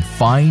 and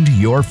find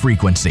your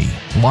frequency.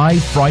 Live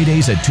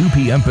Fridays at 2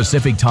 p.m.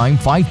 Pacific Time,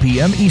 5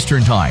 p.m.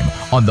 Eastern Time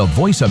on the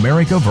Voice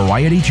America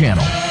Variety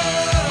Channel.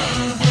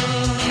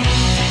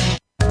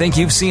 Think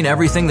you've seen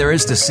everything there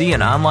is to see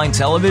in online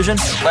television?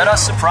 Let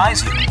us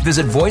surprise you.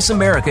 Visit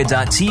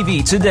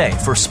voiceamerica.tv today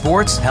for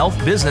sports,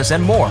 health, business,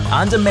 and more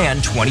on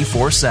demand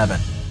 24/7.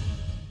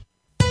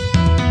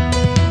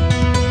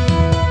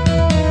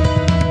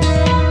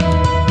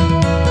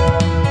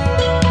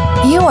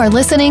 You are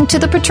listening to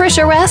The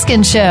Patricia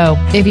Raskin Show.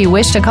 If you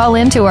wish to call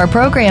into our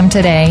program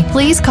today,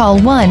 please call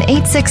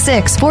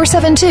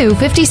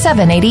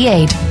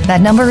 1-866-472-5788. That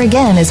number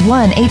again is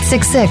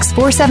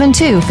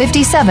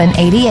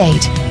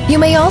 1-866-472-5788. You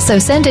may also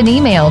send an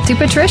email to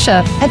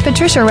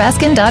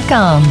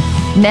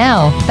patricia@patriciaraskin.com.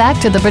 Now,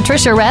 back to The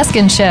Patricia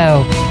Raskin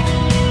Show.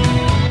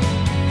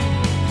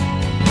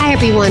 Hi,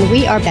 everyone.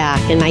 We are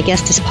back, and my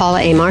guest is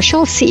Paula A.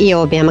 Marshall,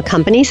 CEO of Bama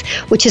Companies,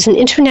 which is an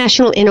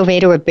international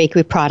innovator of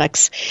bakery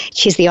products.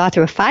 She's the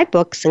author of 5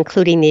 books,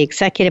 including The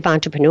Executive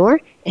Entrepreneur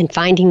and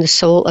Finding the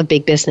Soul of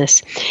Big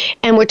Business.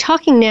 And we're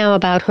talking now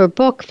about her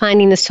book,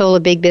 Finding the Soul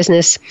of Big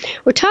Business.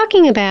 We're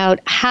talking about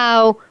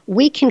how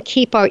we can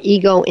keep our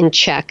ego in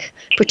check,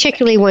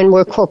 particularly when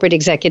we're corporate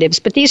executives.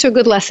 But these are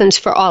good lessons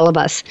for all of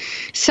us.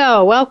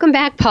 So, welcome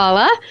back,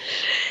 Paula.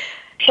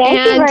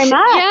 Thank you very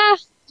much.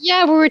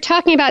 Yeah, we were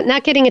talking about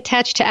not getting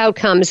attached to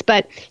outcomes,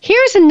 but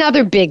here's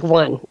another big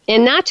one,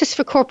 and not just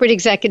for corporate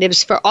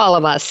executives, for all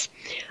of us.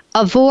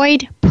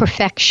 avoid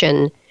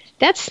perfection.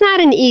 That's not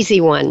an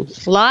easy one.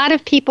 A lot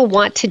of people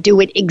want to do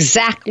it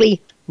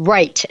exactly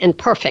right and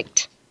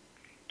perfect.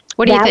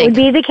 What do you think?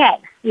 That would be the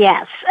case,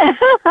 yes.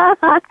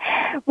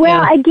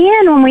 Well,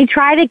 again, when we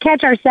try to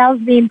catch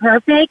ourselves being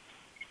perfect,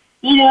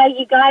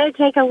 you got to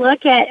take a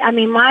look at,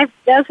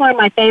 that's one of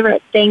my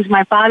favorite things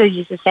my father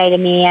used to say to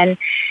me, and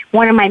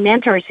one of my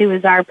mentors who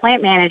was our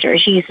plant manager,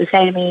 she used to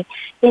say to me,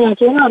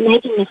 if you're not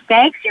making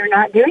mistakes, you're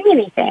not doing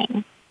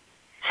anything.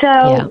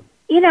 So,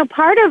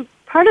 part of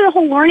the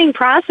whole learning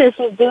process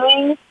is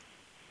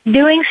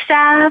doing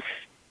stuff,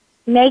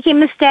 making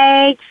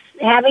mistakes,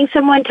 having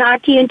someone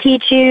talk to you and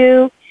teach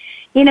you.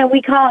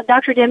 We call it,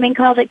 Dr. Deming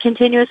calls it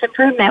continuous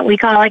improvement. We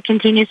call it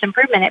continuous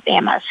improvement at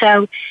Bama.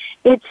 So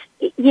it's,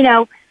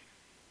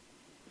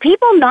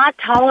 people not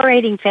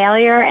tolerating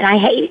failure, and I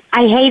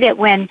hate it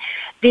when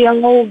the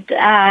old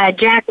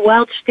Jack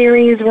Welch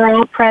theories were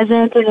all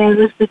present, and it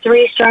was the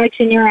 3 strikes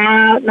and you're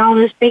out, and all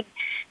this big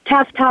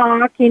tough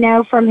talk,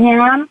 from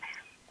him.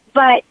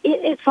 But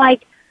it's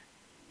like,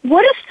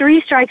 what does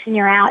 3 strikes and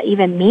you're out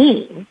even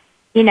mean?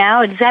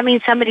 Does that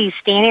mean somebody's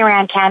standing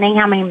around counting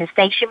how many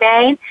mistakes you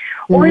made?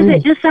 Or is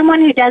it just someone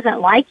who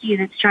doesn't like you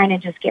that's trying to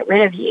just get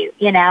rid of you,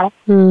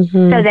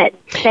 so that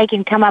they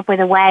can come up with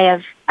a way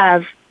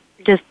of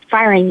just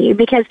firing you?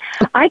 Because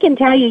I can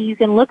tell you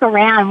can look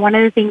around. One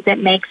of the things that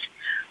makes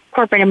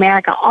corporate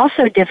America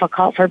also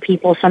difficult for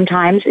people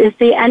sometimes is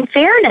the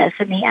unfairness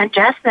and the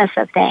unjustness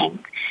of things.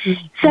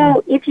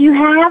 So if you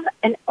have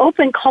an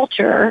open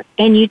culture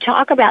and you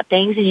talk about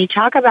things and you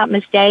talk about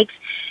mistakes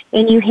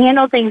and you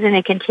handle things in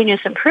a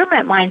continuous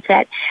improvement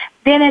mindset,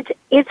 then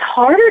it's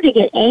harder to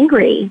get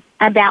angry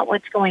about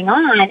what's going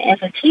on as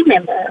a team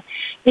member,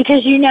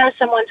 because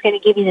someone's going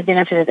to give you the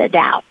benefit of the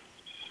doubt.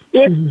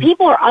 If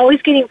people are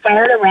always getting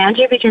fired around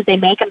you because they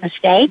make a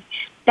mistake,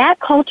 that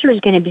culture is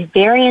going to be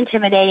very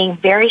intimidating,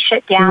 very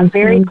shut down,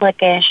 very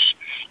cliquish.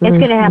 It's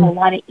going to have a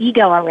lot of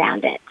ego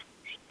around it.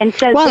 And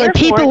so, and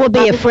people will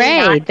be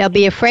afraid. They'll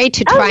be afraid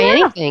to try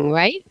anything,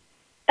 right?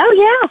 Oh,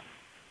 yeah.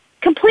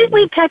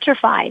 Completely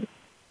petrified.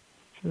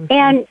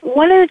 And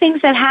one of the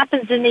things that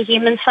happens in the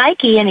human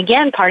psyche, and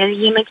again, part of the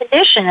human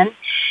condition,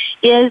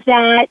 is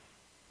that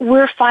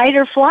we're fight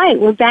or flight.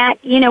 We're back,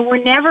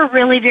 we're never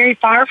really very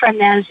far from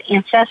those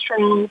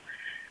ancestral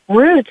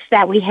roots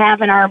that we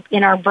have in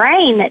our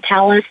brain that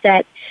tell us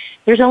that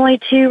there's only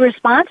 2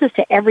 responses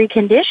to every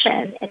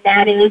condition, and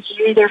that is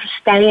you either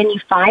stay and you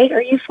fight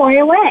or you fly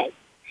away.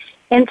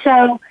 And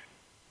so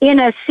in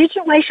a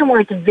situation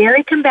where it's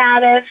very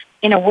combative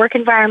in a work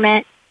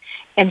environment,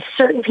 and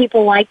certain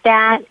people like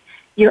that,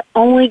 you're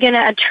only going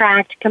to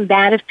attract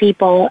combative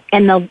people,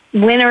 and the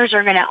winners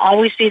are going to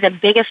always be the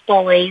biggest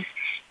bullies,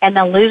 and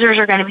the losers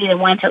are going to be the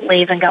ones that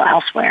leave and go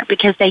elsewhere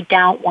because they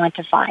don't want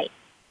to fight.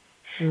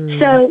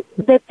 So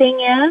the thing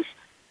is,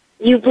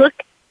 you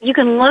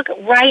can look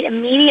right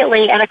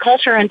immediately at a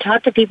culture and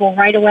talk to people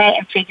right away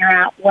and figure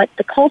out what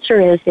the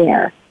culture is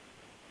there,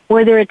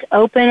 whether it's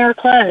open or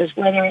closed,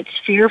 whether it's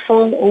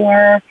fearful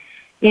or,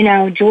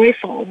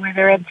 joyful,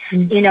 whether it's,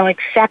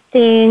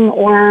 accepting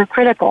or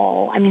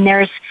critical.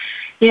 There's,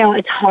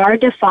 it's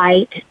hard to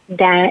fight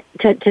that,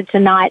 to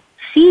not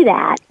see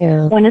that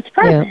when it's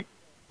present.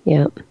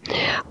 Yeah.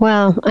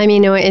 Well, and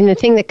the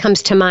thing that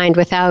comes to mind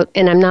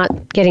and I'm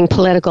not getting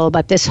political,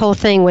 but this whole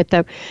thing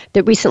that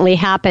recently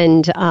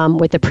happened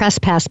with the press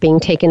pass being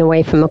taken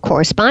away from a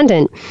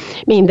correspondent,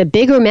 the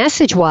bigger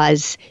message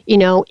was,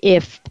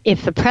 if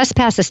the press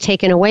pass is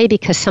taken away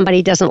because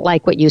somebody doesn't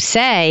like what you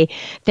say,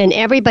 then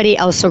everybody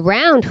else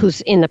around who's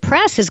in the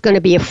press is going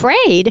to be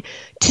afraid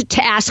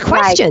to ask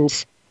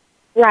questions.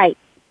 Right.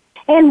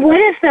 And what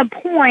is the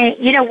point,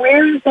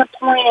 where is the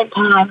point in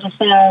time to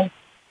say,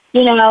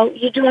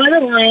 you draw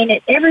the line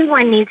that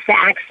everyone needs to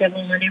act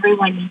civil and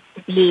everyone needs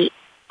to be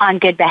on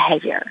good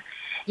behavior.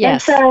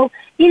 Yes. And so,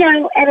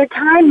 at a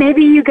time,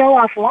 maybe you go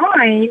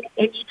offline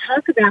and you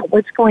talk about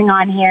what's going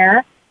on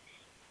here,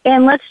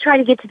 and let's try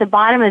to get to the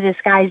bottom of this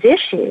guy's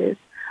issues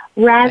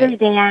rather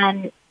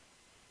than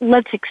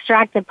let's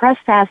extract the press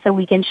pass so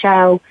we can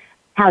show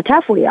how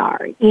tough we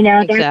are.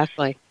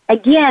 Exactly.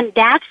 Again,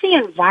 that's the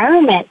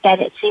environment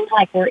that it seems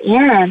like we're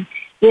in,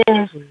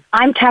 is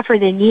I'm tougher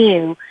than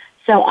you,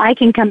 so I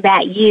can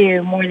combat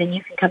you more than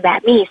you can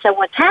combat me. So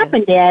what's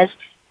happened is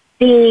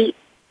the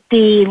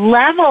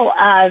level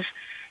of,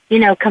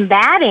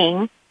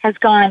 combating has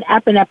gone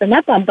up and up and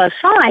up on both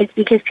sides,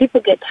 because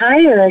people get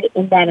tired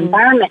in that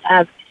environment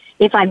of,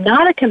 if I'm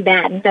not a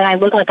combatant, then I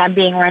look like I'm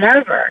being run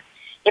over.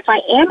 If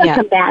I am a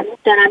combatant,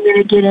 then I'm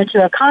going to get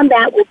into a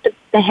combat with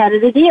the head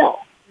of the deal.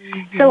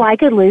 So I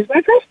could lose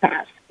my press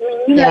pass.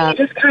 You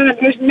just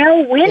there's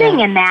no winning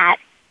in that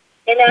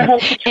whole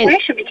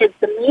situation, because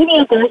the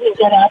media doesn't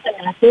get out the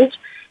message.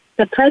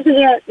 The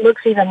president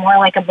looks even more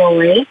like a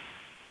bully.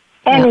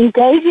 And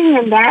engaging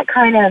in that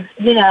kind of,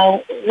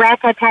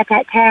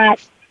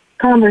 rat-tat-tat-tat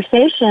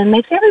conversation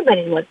makes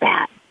everybody look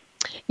bad.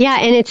 Yeah,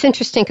 and it's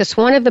interesting because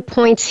one of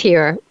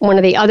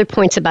the other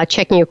points about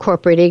checking your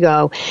corporate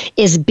ego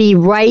is be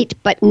right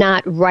but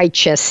not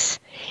righteous.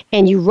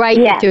 And you write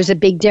that there's a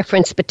big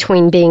difference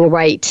between being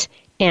right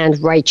and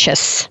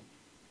righteous?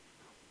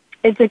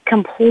 It's a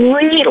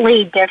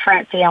completely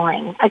different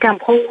feeling. A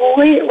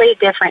completely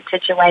different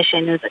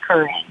situation is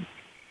occurring.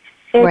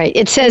 Right.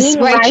 It says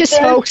righteous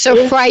folks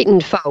are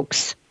frightened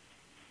folks.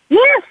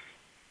 Yes.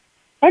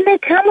 And they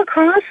come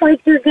across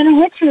like they're going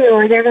to hit you,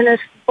 or they're going to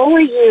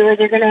bully you, or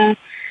they're going to,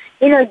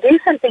 do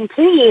something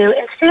to you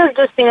instead of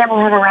just being able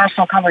to have a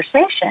rational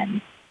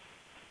conversation.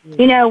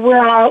 We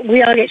all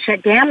get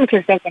shut down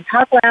because they can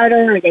talk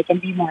louder, or they can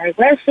be more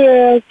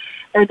aggressive,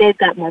 or they've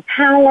got more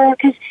power.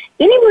 Because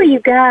anywhere you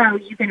go,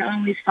 you can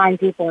always find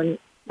people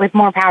with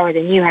more power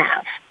than you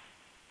have.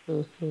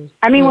 Mm-hmm.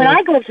 I mean, when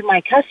I go to my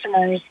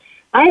customers,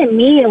 I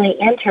immediately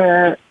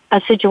enter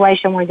a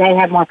situation where they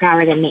have more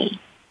power than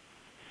me.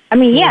 I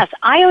mean, yes,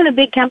 I own a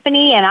big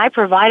company and I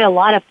provide a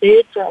lot of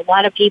food for a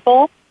lot of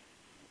people,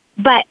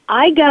 but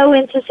I go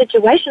into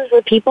situations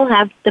where people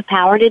have the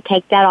power to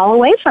take that all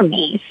away from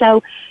me.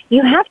 So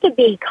you have to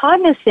be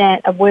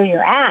cognizant of where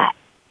you're at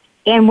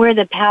and where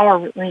the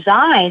power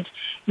resides,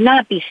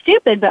 not be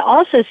stupid, but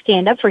also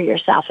stand up for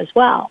yourself as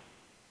well.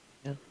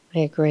 I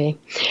agree.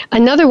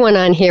 Another one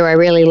on here I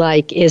really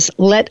like is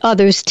let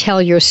others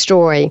tell your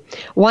story.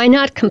 Why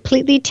not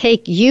completely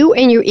take you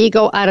and your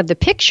ego out of the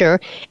picture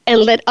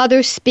and let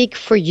others speak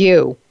for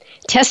you?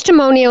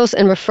 Testimonials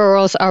and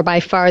referrals are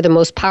by far the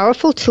most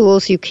powerful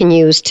tools you can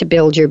use to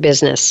build your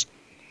business.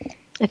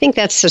 I think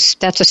that's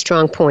a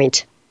strong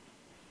point.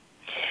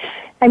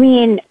 I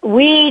mean,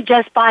 we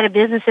just bought a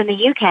business in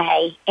the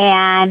UK,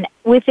 and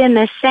within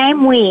the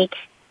same week,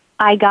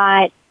 I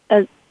got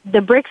the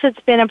Brexit's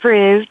been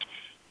approved.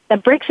 The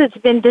Brexit's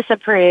been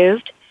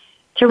disapproved.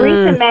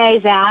 Theresa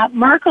May's out.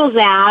 Merkel's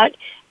out.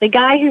 The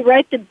guy who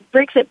wrote the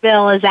Brexit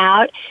bill is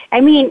out.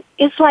 I mean,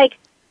 it's like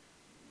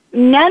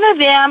none of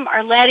them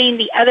are letting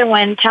the other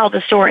one tell the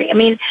story. I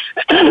mean,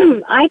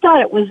 I thought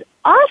it was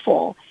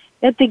awful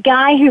that the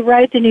guy who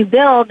wrote the new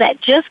bill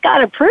that just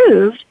got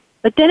approved,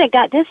 but then it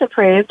got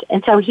disapproved,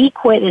 and so he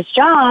quit his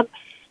job,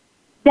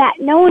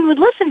 that no one would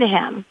listen to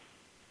him.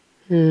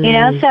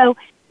 So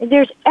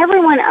there's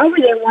everyone over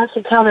there wants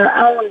to tell their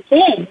own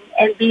thing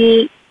and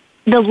be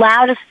the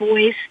loudest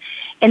voice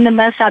and the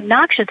most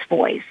obnoxious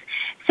voice.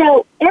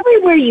 So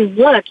everywhere you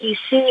look, you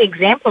see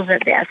examples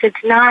of this.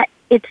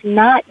 It's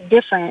not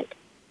different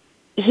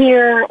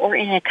here or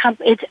in a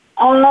company. It's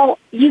all,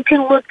 you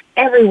can look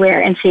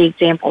everywhere and see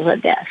examples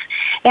of this.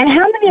 And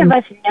how many of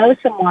us know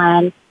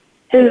someone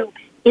who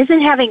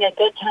isn't having a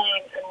good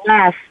time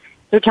unless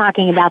they're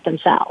talking about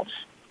themselves?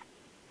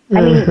 I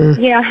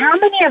mean, how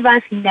many of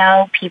us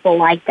know people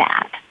like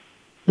that?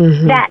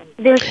 That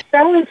they're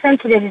so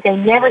insensitive that they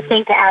never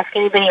think to ask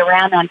anybody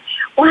around them,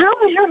 well, how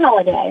was your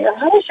holiday? Or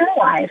how was your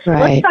life?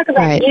 Let's talk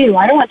about you.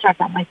 I don't want to talk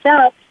about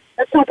myself.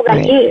 Let's talk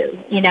about you,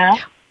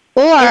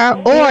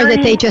 Or that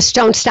they just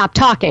don't stop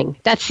talking.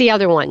 That's the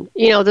other one.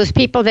 Those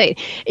people that,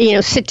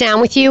 sit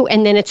down with you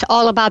and then it's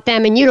all about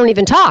them and you don't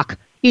even talk.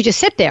 You just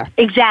sit there.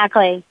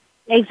 Exactly.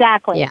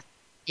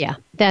 Yeah,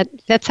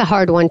 that's a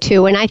hard one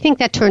too, and I think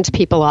that turns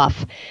people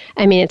off.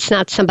 I mean, it's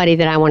not somebody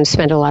that I want to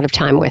spend a lot of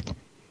time with.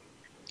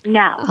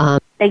 No,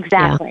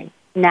 exactly.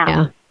 Yeah. No.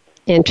 Yeah,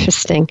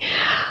 interesting.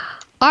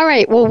 All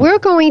right, well, we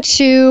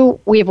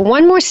have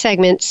one more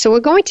segment, so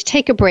we're going to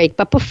take a break.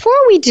 But before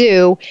we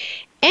do,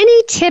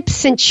 any tips,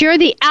 since you're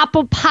the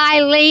apple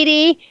pie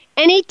lady,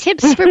 any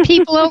tips for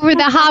people over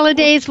the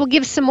holidays? We'll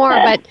give some more,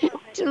 but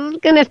I'm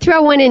going to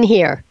throw one in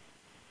here.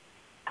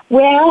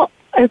 Well,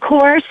 of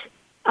course,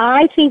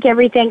 I think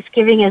every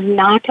Thanksgiving is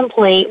not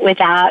complete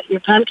without your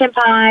pumpkin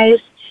pies,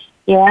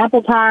 your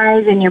apple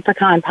pies, and your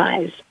pecan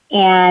pies.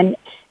 And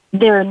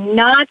they're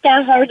not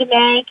that hard to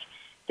make.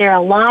 They're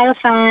a lot of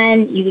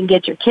fun. You can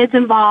get your kids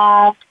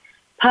involved.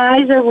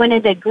 Pies are one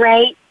of the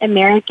great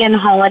American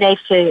holiday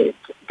foods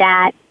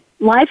that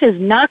life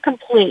is not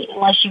complete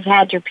unless you've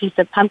had your piece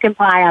of pumpkin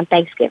pie on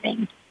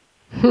Thanksgiving.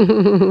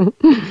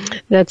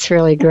 That's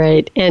really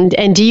great.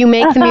 And do you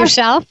make them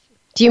yourself?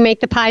 Do you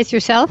make the pies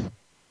yourself?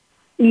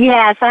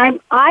 Yes, I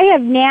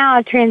have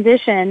now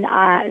transitioned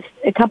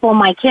a couple of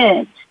my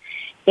kids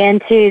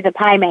into the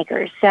pie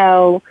makers.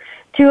 So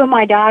 2 of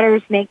my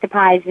daughters make the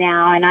pies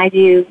now, and I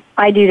do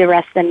the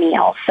rest of the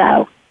meal.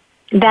 So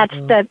that's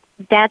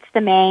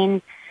the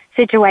main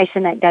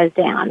situation that goes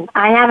down.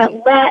 I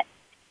haven't let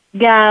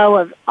go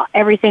of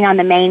everything on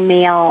the main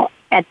meal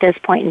at this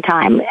point in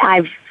time.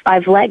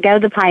 I've let go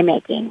of the pie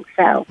making.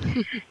 So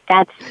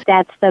that's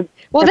the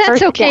well, the that's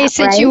first okay step,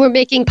 since right? you were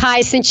making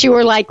pies since you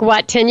were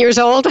 10 years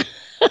old.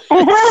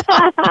 Probably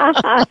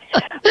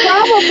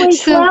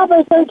 12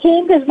 or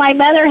 13 because my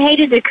mother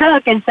hated to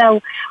cook, and so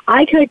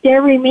I cooked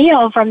every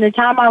meal from the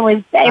time I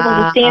was able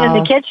to stand in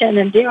the kitchen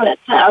and do it.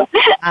 So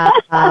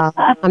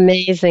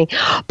amazing.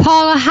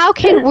 Paula,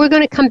 we're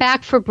going to come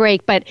back for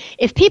break, but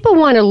if people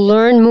want to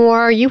learn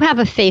more, you have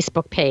a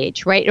Facebook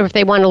page, right? Or if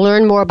they want to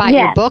learn more about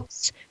your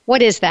books,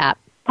 what is that?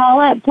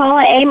 Paula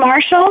A.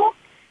 Marshall,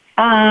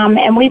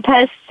 and we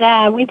post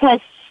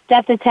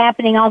stuff that's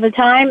happening all the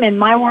time in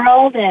my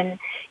world and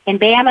in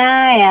Bama,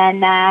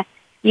 and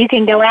you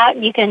can go out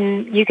and you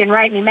can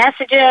write me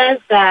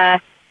messages,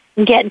 and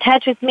get in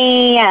touch with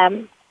me.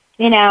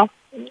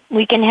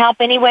 we can help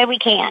any way we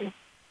can.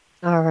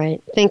 All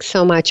right. Thanks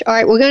so much. All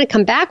right. We're going to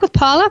come back with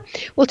Paula.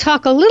 We'll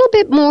talk a little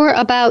bit more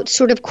about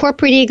sort of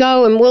corporate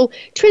ego, and we'll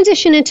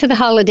transition into the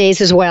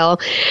holidays as well.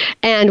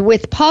 And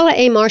with Paula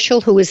A. Marshall,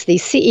 who is the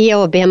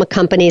CEO of Bama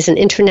Companies, an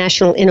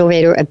international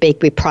innovator of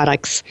bakery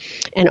products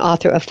and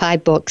author of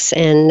 5 books.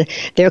 And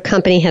their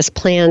company has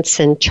plants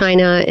in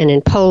China and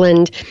in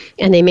Poland,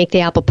 and they make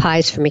the apple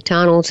pies for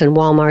McDonald's and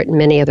Walmart and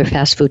many other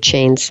fast food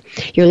chains.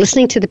 You're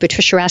listening to the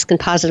Patricia Raskin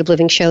Positive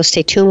Living Show.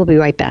 Stay tuned. We'll be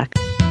right back.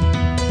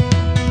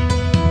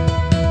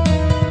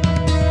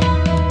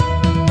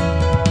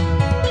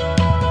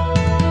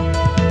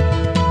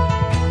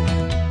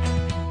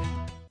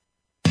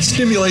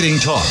 Stimulating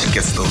talk. It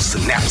gets those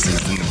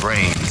synapses in the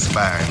brain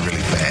firing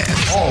really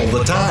fast. All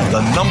the time.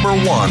 The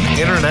 #1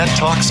 Internet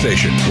talk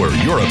station where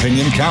your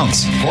opinion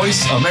counts.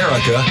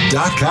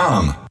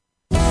 VoiceAmerica.com.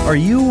 Are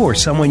you or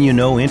someone you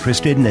know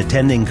interested in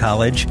attending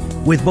college?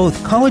 With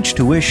both college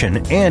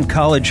tuition and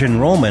college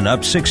enrollment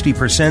up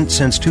 60%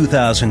 since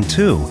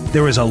 2002,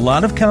 there is a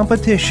lot of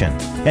competition,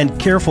 and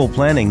careful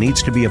planning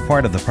needs to be a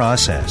part of the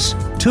process.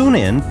 Tune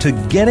in to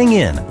Getting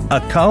In, a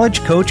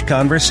college coach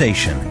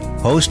conversation,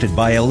 hosted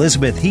by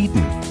Elizabeth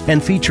Heaton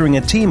and featuring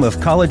a team of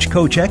college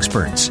coach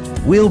experts.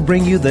 We'll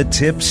bring you the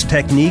tips,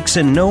 techniques,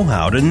 and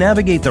know-how to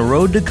navigate the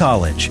road to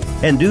college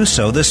and do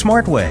so the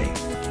smart way.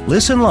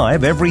 Listen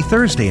live every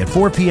Thursday at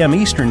 4 p.m.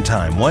 Eastern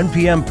Time, 1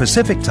 p.m.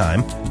 Pacific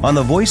Time on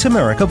the Voice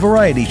America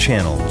Variety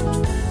Channel.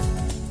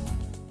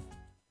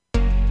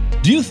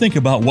 Do you think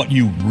about what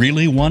you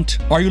really want?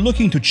 Are you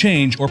looking to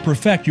change or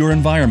perfect your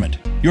environment,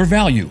 your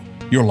value,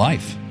 your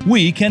life?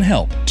 We can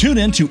help. Tune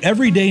in to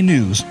Everyday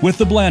News with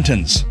the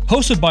Blantons.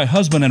 Hosted by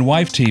husband and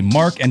wife team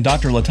Mark and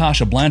Dr.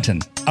 Latasha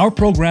Blanton, our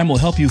program will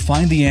help you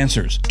find the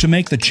answers to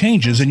make the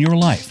changes in your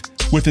life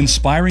with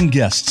inspiring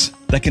guests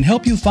that can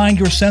help you find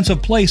your sense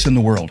of place in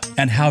the world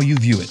and how you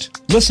view it.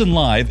 Listen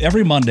live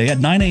every Monday at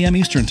 9 a.m.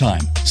 Eastern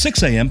Time,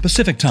 6 a.m.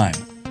 Pacific Time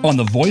on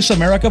the Voice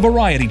America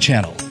Variety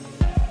Channel.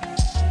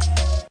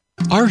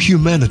 Our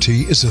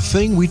humanity is a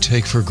thing we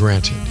take for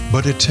granted,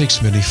 but it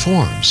takes many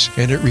forms,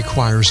 and it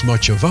requires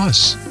much of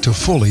us to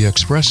fully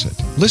express it.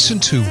 Listen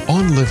to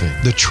On Living,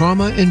 the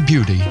Trauma and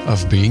Beauty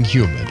of Being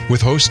Human,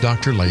 with host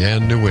Dr.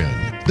 Leanne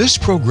Nguyen. This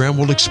program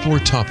will explore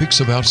topics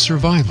about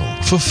survival,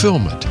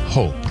 fulfillment,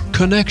 hope,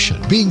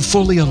 connection, being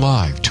fully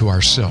alive to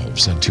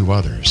ourselves and to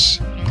others.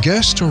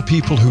 Guests are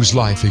people whose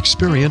life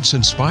experience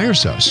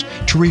inspires us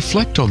to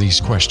reflect on these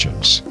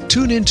questions.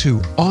 Tune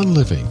into On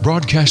Living,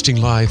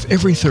 broadcasting live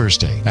every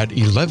Thursday at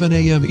 11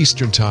 a.m.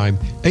 Eastern Time,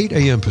 8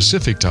 a.m.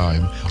 Pacific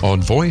Time on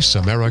Voice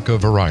America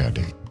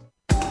Variety.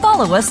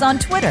 Follow us on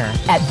Twitter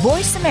at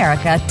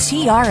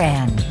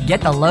VoiceAmericaTRN.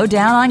 Get the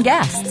lowdown on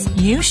guests,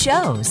 new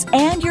shows,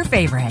 and your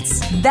favorites.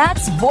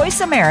 That's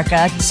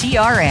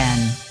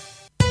VoiceAmericaTRN.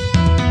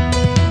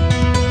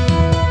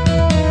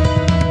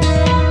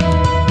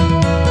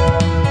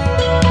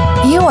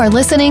 You are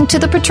listening to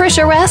The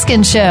Patricia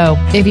Raskin Show.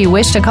 If you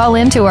wish to call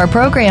into our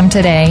program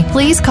today,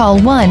 please call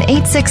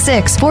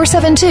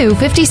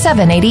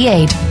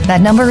 1-866-472-5788. That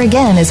number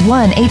again is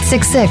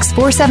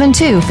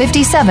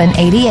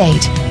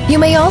 1-866-472-5788. You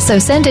may also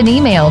send an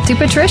email to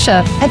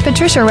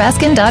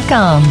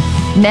patricia@patriciaraskin.com.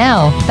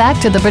 Now,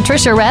 back to The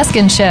Patricia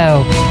Raskin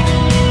Show.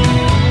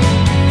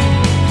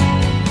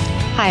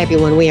 Hi,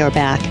 everyone. We are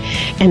back.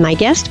 And my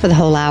guest for the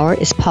whole hour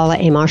is Paula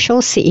A.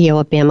 Marshall, CEO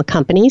of Bama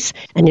Companies,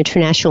 an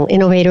international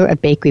innovator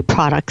of bakery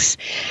products.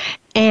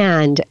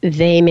 And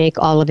they make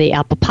all of the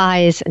apple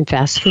pies and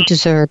fast food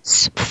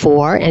desserts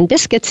for, and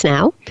biscuits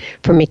now,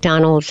 for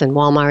McDonald's and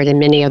Walmart and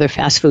many other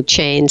fast food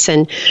chains.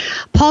 And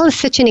Paula is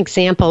such an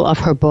example of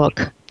her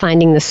book,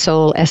 Finding the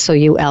Soul,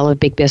 S-O-U-L, of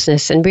Big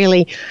Business, and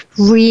really,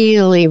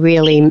 really,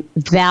 really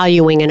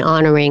valuing and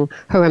honoring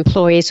her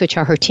employees, which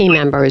are her team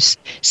members.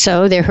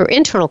 So they're her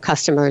internal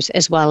customers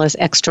as well as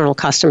external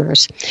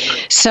customers.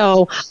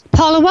 So,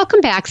 Paula,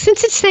 welcome back.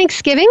 Since it's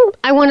Thanksgiving,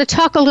 I want to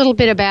talk a little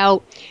bit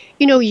about,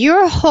 you know,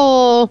 your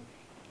whole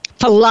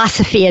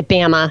philosophy at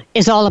Bama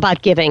is all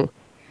about giving.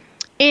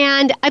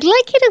 And I'd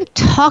like you to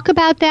talk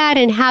about that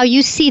and how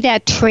you see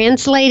that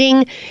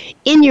translating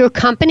in your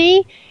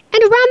company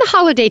and around the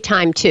holiday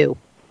time, too.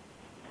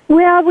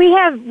 Well,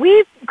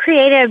 we've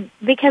created,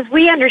 because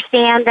we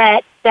understand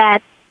that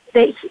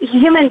the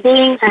human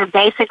beings are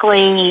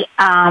basically,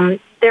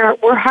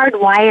 we're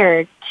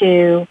hardwired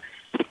to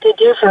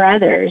do for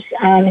others.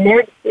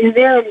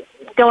 They're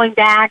going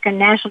back, and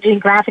National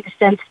Geographic has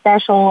done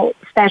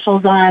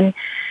specials on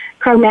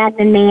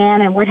Cro-Magnon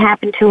man and what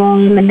happened to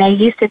them, and they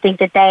used to think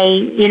that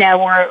they,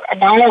 were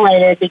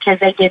annihilated because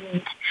they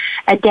didn't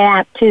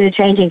adapt to the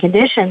changing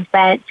conditions.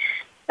 But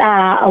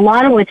a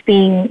lot of what's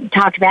being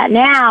talked about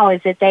now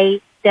is that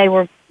they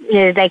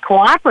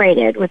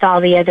cooperated with all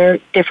the other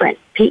different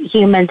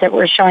humans that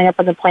were showing up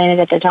on the planet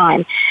at the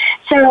time.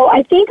 So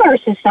I think our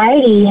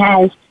society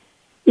has,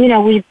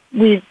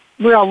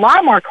 we're a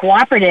lot more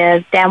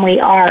cooperative than we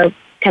are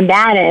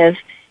combative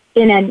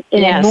in a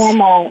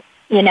normal,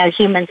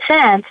 human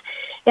sense.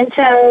 And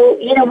so,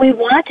 we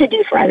want to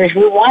do for others.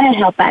 We want to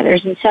help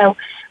others. And so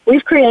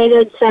we've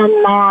created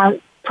some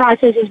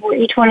processes where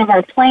each one of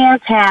our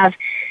plants have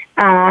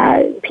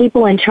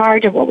people in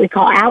charge of what we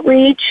call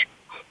outreach,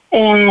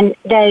 and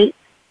they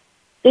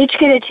each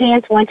get a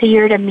chance once a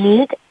year to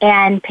meet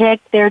and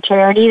pick their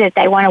charity that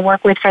they want to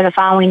work with for the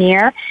following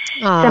year.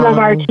 Aww. Some of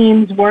our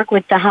teams work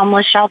with the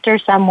homeless shelter,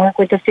 some work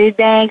with the food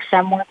bank,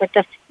 some work with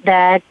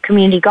the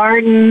community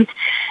gardens,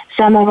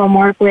 some of them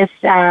work with,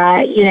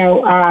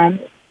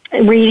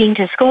 reading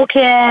to school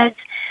kids.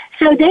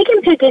 So they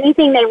can pick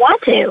anything they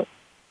want to.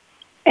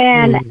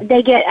 And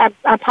they get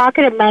a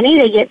pocket of money.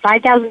 They get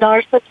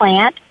 $5,000 per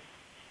plant,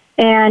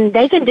 and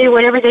they can do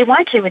whatever they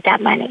want to with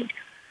that money.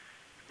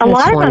 A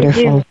lot of them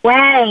do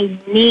way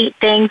neat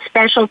things,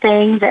 special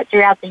things that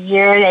throughout the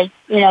year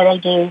they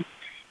do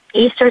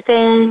Easter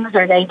things,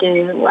 or they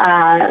do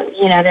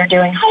they're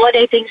doing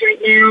holiday things right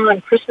now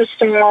and Christmas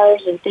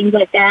stars and things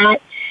like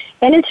that.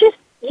 And it's just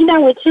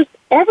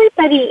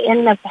everybody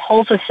in the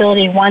whole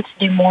facility wants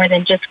to do more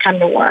than just come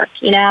to work.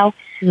 They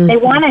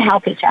want to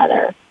help each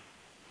other.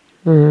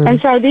 Mm-hmm.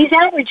 And so these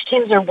outreach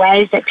teams are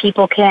ways that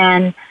people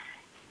can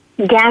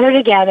gather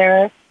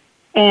together,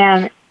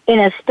 and in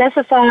a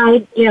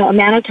specified,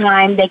 amount of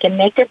time, they can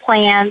make their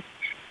plans,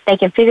 they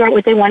can figure out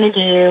what they want to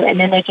do, and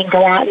then they can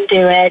go out and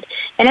do it.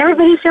 And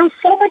everybody feels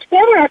so much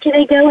better after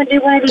they go and do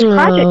one of these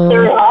projects.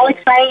 They're all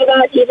excited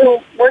about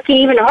working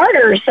even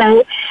harder.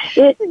 So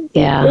to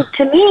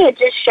me, it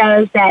just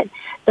shows that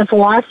the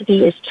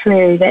philosophy is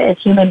true, that as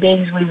human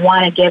beings, we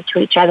want to give to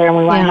each other and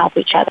we want to help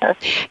each other.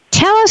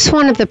 Tell us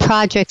one of the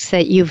projects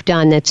that you've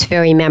done that's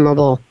very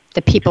memorable,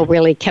 that people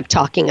really kept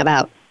talking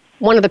about.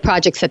 One of the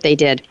projects that they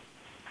did.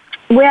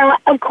 Well,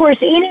 of course,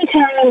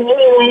 anytime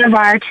any one of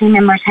our team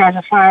members has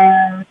a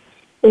fire,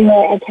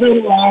 or a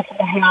total loss of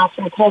the house,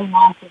 or a total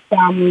loss of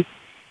some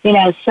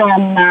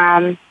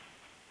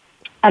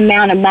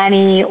amount of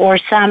money, or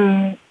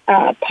some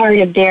part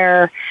of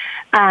their,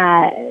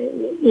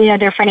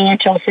 their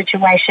financial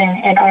situation,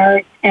 and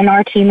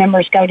our team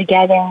members go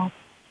together,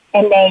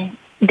 and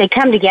they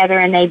come together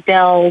and they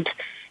build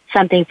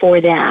something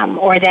for them,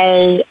 or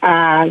they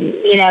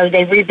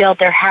rebuild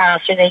their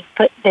house, or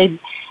they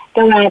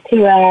go out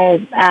to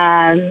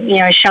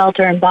a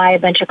shelter and buy a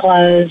bunch of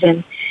clothes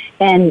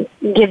and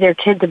give their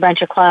kids a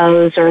bunch of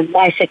clothes or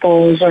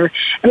bicycles, or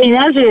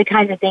those are the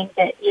kinds of things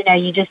that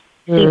you just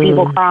see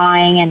people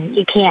crying, and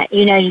you can't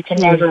you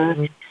can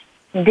never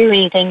do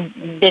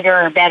anything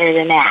bigger or better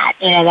than that.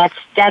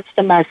 That's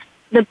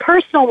the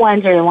personal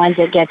ones are the ones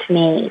that get to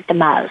me the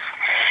most.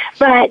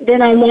 But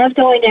then I love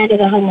going down to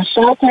the homeless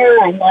shelter.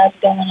 I love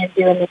going and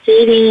doing the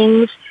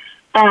feedings.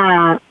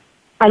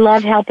 I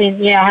love helping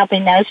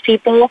those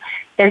people.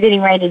 They're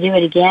getting ready to do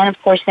it again, of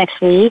course,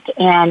 next week.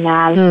 And,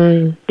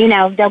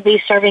 they'll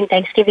be serving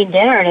Thanksgiving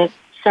dinner to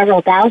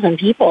several thousand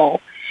people.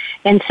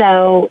 And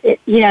so,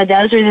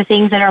 those are the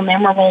things that are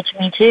memorable to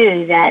me,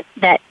 too, that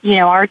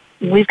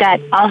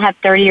I'll have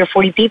 30 or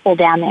 40 people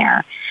down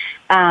there,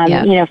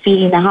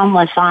 feeding the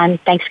homeless on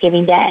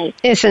Thanksgiving Day.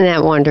 Isn't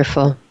that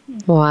wonderful?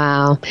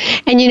 Wow.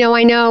 And,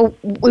 I know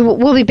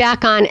we'll be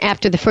back on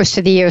after the first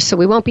of the year, so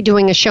we won't be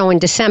doing a show in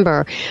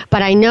December.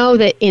 But I know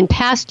that in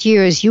past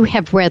years, you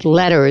have read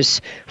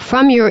letters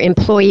from your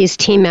employees,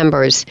 team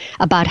members,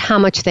 about how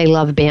much they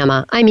love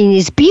Bama.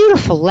 These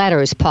beautiful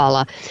letters,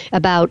 Paula,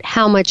 about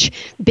how much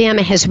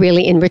Bama has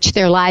really enriched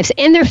their lives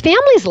and their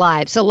families'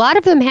 lives. A lot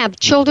of them have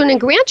children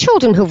and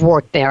grandchildren who've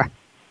worked there.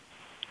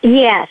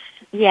 Yes.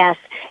 And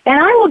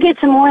I will get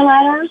some more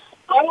letters.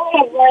 I will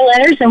have more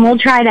letters, and I'll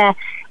try to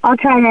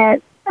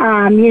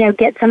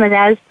get some of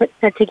those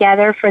put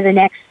together for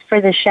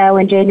the show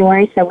in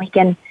January, so we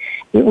can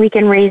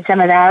read some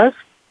of those.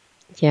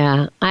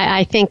 Yeah,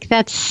 I think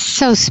that's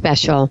so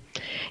special.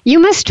 You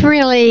must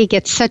really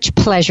get such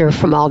pleasure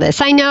from all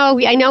this. I know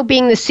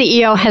being the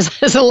CEO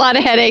has a lot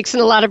of headaches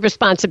and a lot of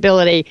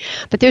responsibility,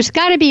 but there's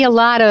got to be a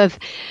lot of,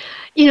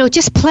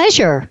 just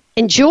pleasure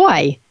and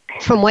joy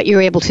from what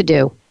you're able to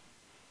do.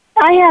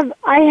 I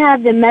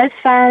have the most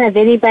fun of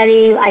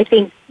anybody, I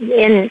think.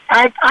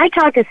 I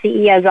talk to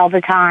CEOs all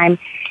the time.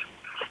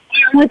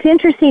 What's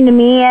interesting to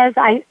me is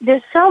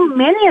there's so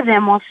many of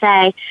them will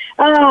say,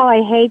 "Oh,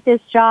 I hate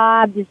this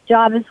job. This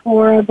job is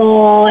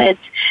horrible. It's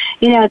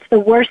it's the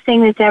worst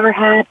thing that's ever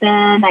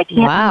happened. I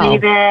can't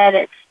believe it.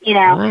 It's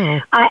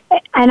Wow.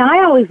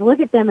 I always look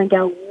at them and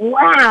go,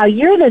 "Wow,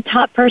 you're the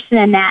top person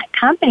in that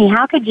company.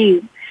 How could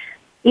you?"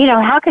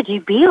 how could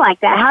you be like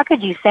that? How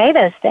could you say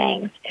those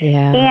things?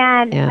 Yeah.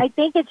 And I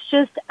think it's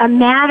just a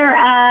matter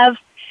of,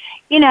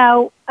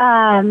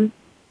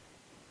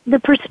 the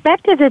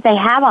perspective that they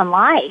have on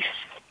life.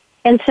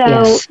 And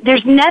so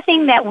there's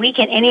nothing that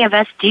any of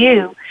us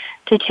do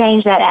to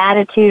change that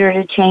attitude or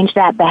to change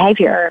that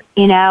behavior.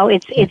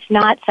 It's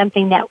not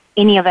something that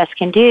any of us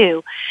can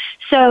do.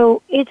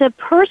 So it's a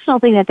personal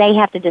thing that they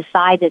have to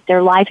decide that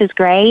their life is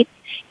great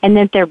and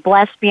that they're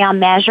blessed beyond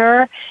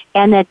measure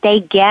and that they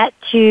get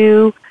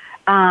to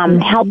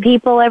help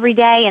people every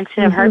day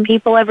instead of hurt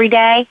people every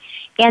day.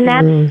 And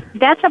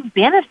that's a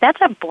benefit.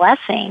 That's a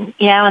blessing,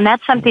 and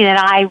that's something that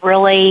I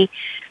really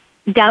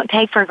don't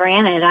take for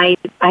granted. I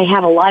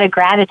have a lot of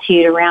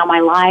gratitude around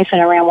my life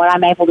and around what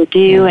I'm able to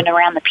do and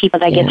around the people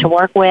that I get to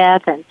work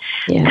with and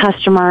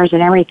customers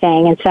and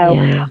everything. And so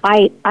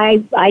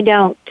I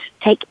don't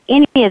take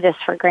any of this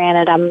for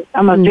granted.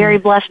 I'm a very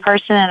blessed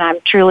person, and I'm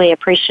truly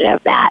appreciative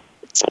of that.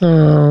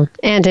 Oh,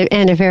 and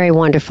a very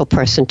wonderful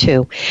person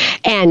too,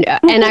 and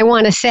I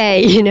want to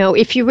say,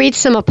 if you read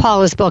some of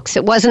Paula's books,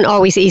 it wasn't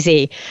always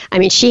easy. I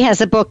mean, she has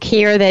a book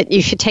here that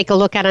you should take a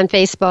look at on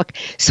Facebook.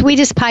 Sweet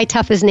as pie,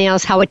 tough as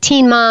nails: How a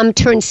Teen Mom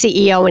Turned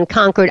CEO and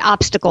Conquered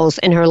Obstacles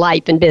in Her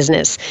Life and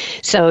Business.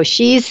 So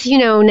she's,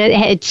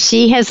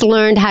 she has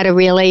learned how to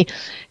really,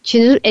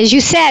 as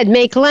you said,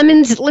 make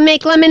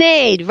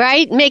lemonade,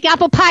 right? Make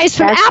apple pies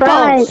from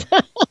apples.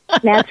 Right.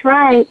 That's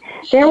right.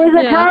 There was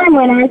a time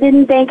when I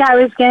didn't think I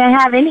was going to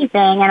have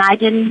anything, and I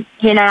didn't,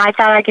 I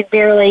thought I could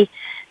barely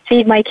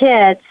feed my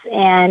kids.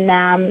 And,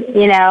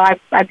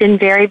 I've been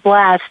very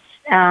blessed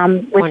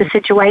with the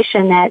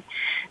situation that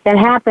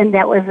happened.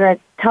 That was a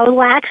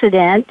total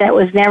accident that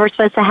was never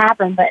supposed to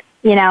happen. But,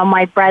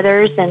 my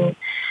brothers and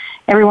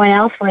everyone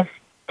else was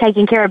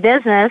taking care of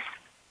business,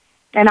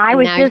 and I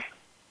was just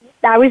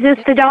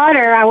the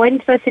daughter. I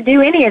wasn't supposed to do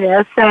any of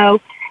this.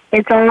 So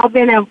it's all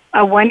been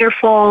a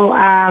wonderful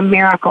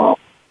miracle.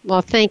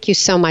 Well, thank you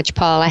so much,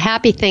 Paula.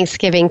 Happy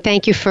Thanksgiving.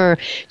 Thank you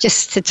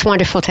it's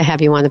wonderful to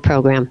have you on the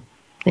program.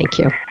 Thank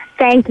you.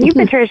 Thank you,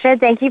 Patricia.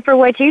 Thank you for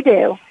what you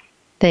do.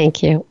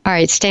 Thank you. All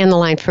right, stay on the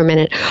line for a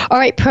minute. All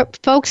right,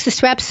 folks,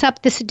 this wraps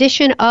up this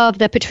edition of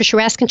the Patricia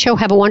Raskin Show.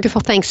 Have a wonderful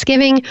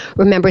Thanksgiving.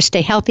 Remember,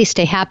 stay healthy,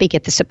 stay happy,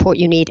 get the support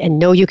you need, and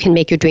know you can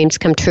make your dreams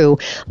come true.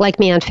 Like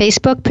me on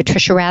Facebook,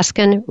 Patricia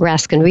Raskin,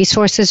 Raskin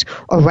Resources,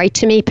 or write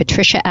to me,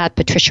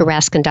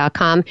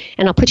 patricia@patriciaraskin.com,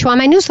 and I'll put you on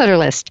my newsletter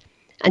list.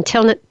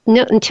 Until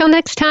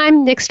next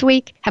time, next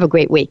week, have a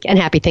great week, and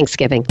happy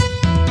Thanksgiving.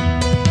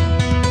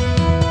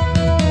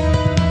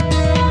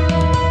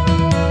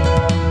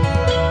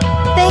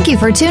 Thank you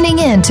for tuning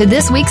in to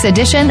this week's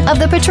edition of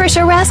The Patricia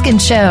Raskin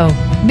Show.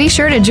 Be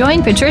sure to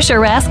join Patricia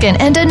Raskin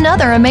and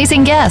another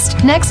amazing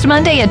guest next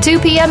Monday at 2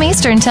 p.m.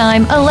 Eastern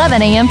Time,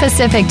 11 a.m.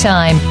 Pacific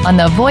Time on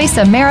the Voice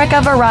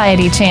America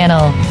Variety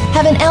Channel.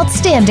 Have an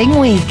outstanding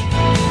week.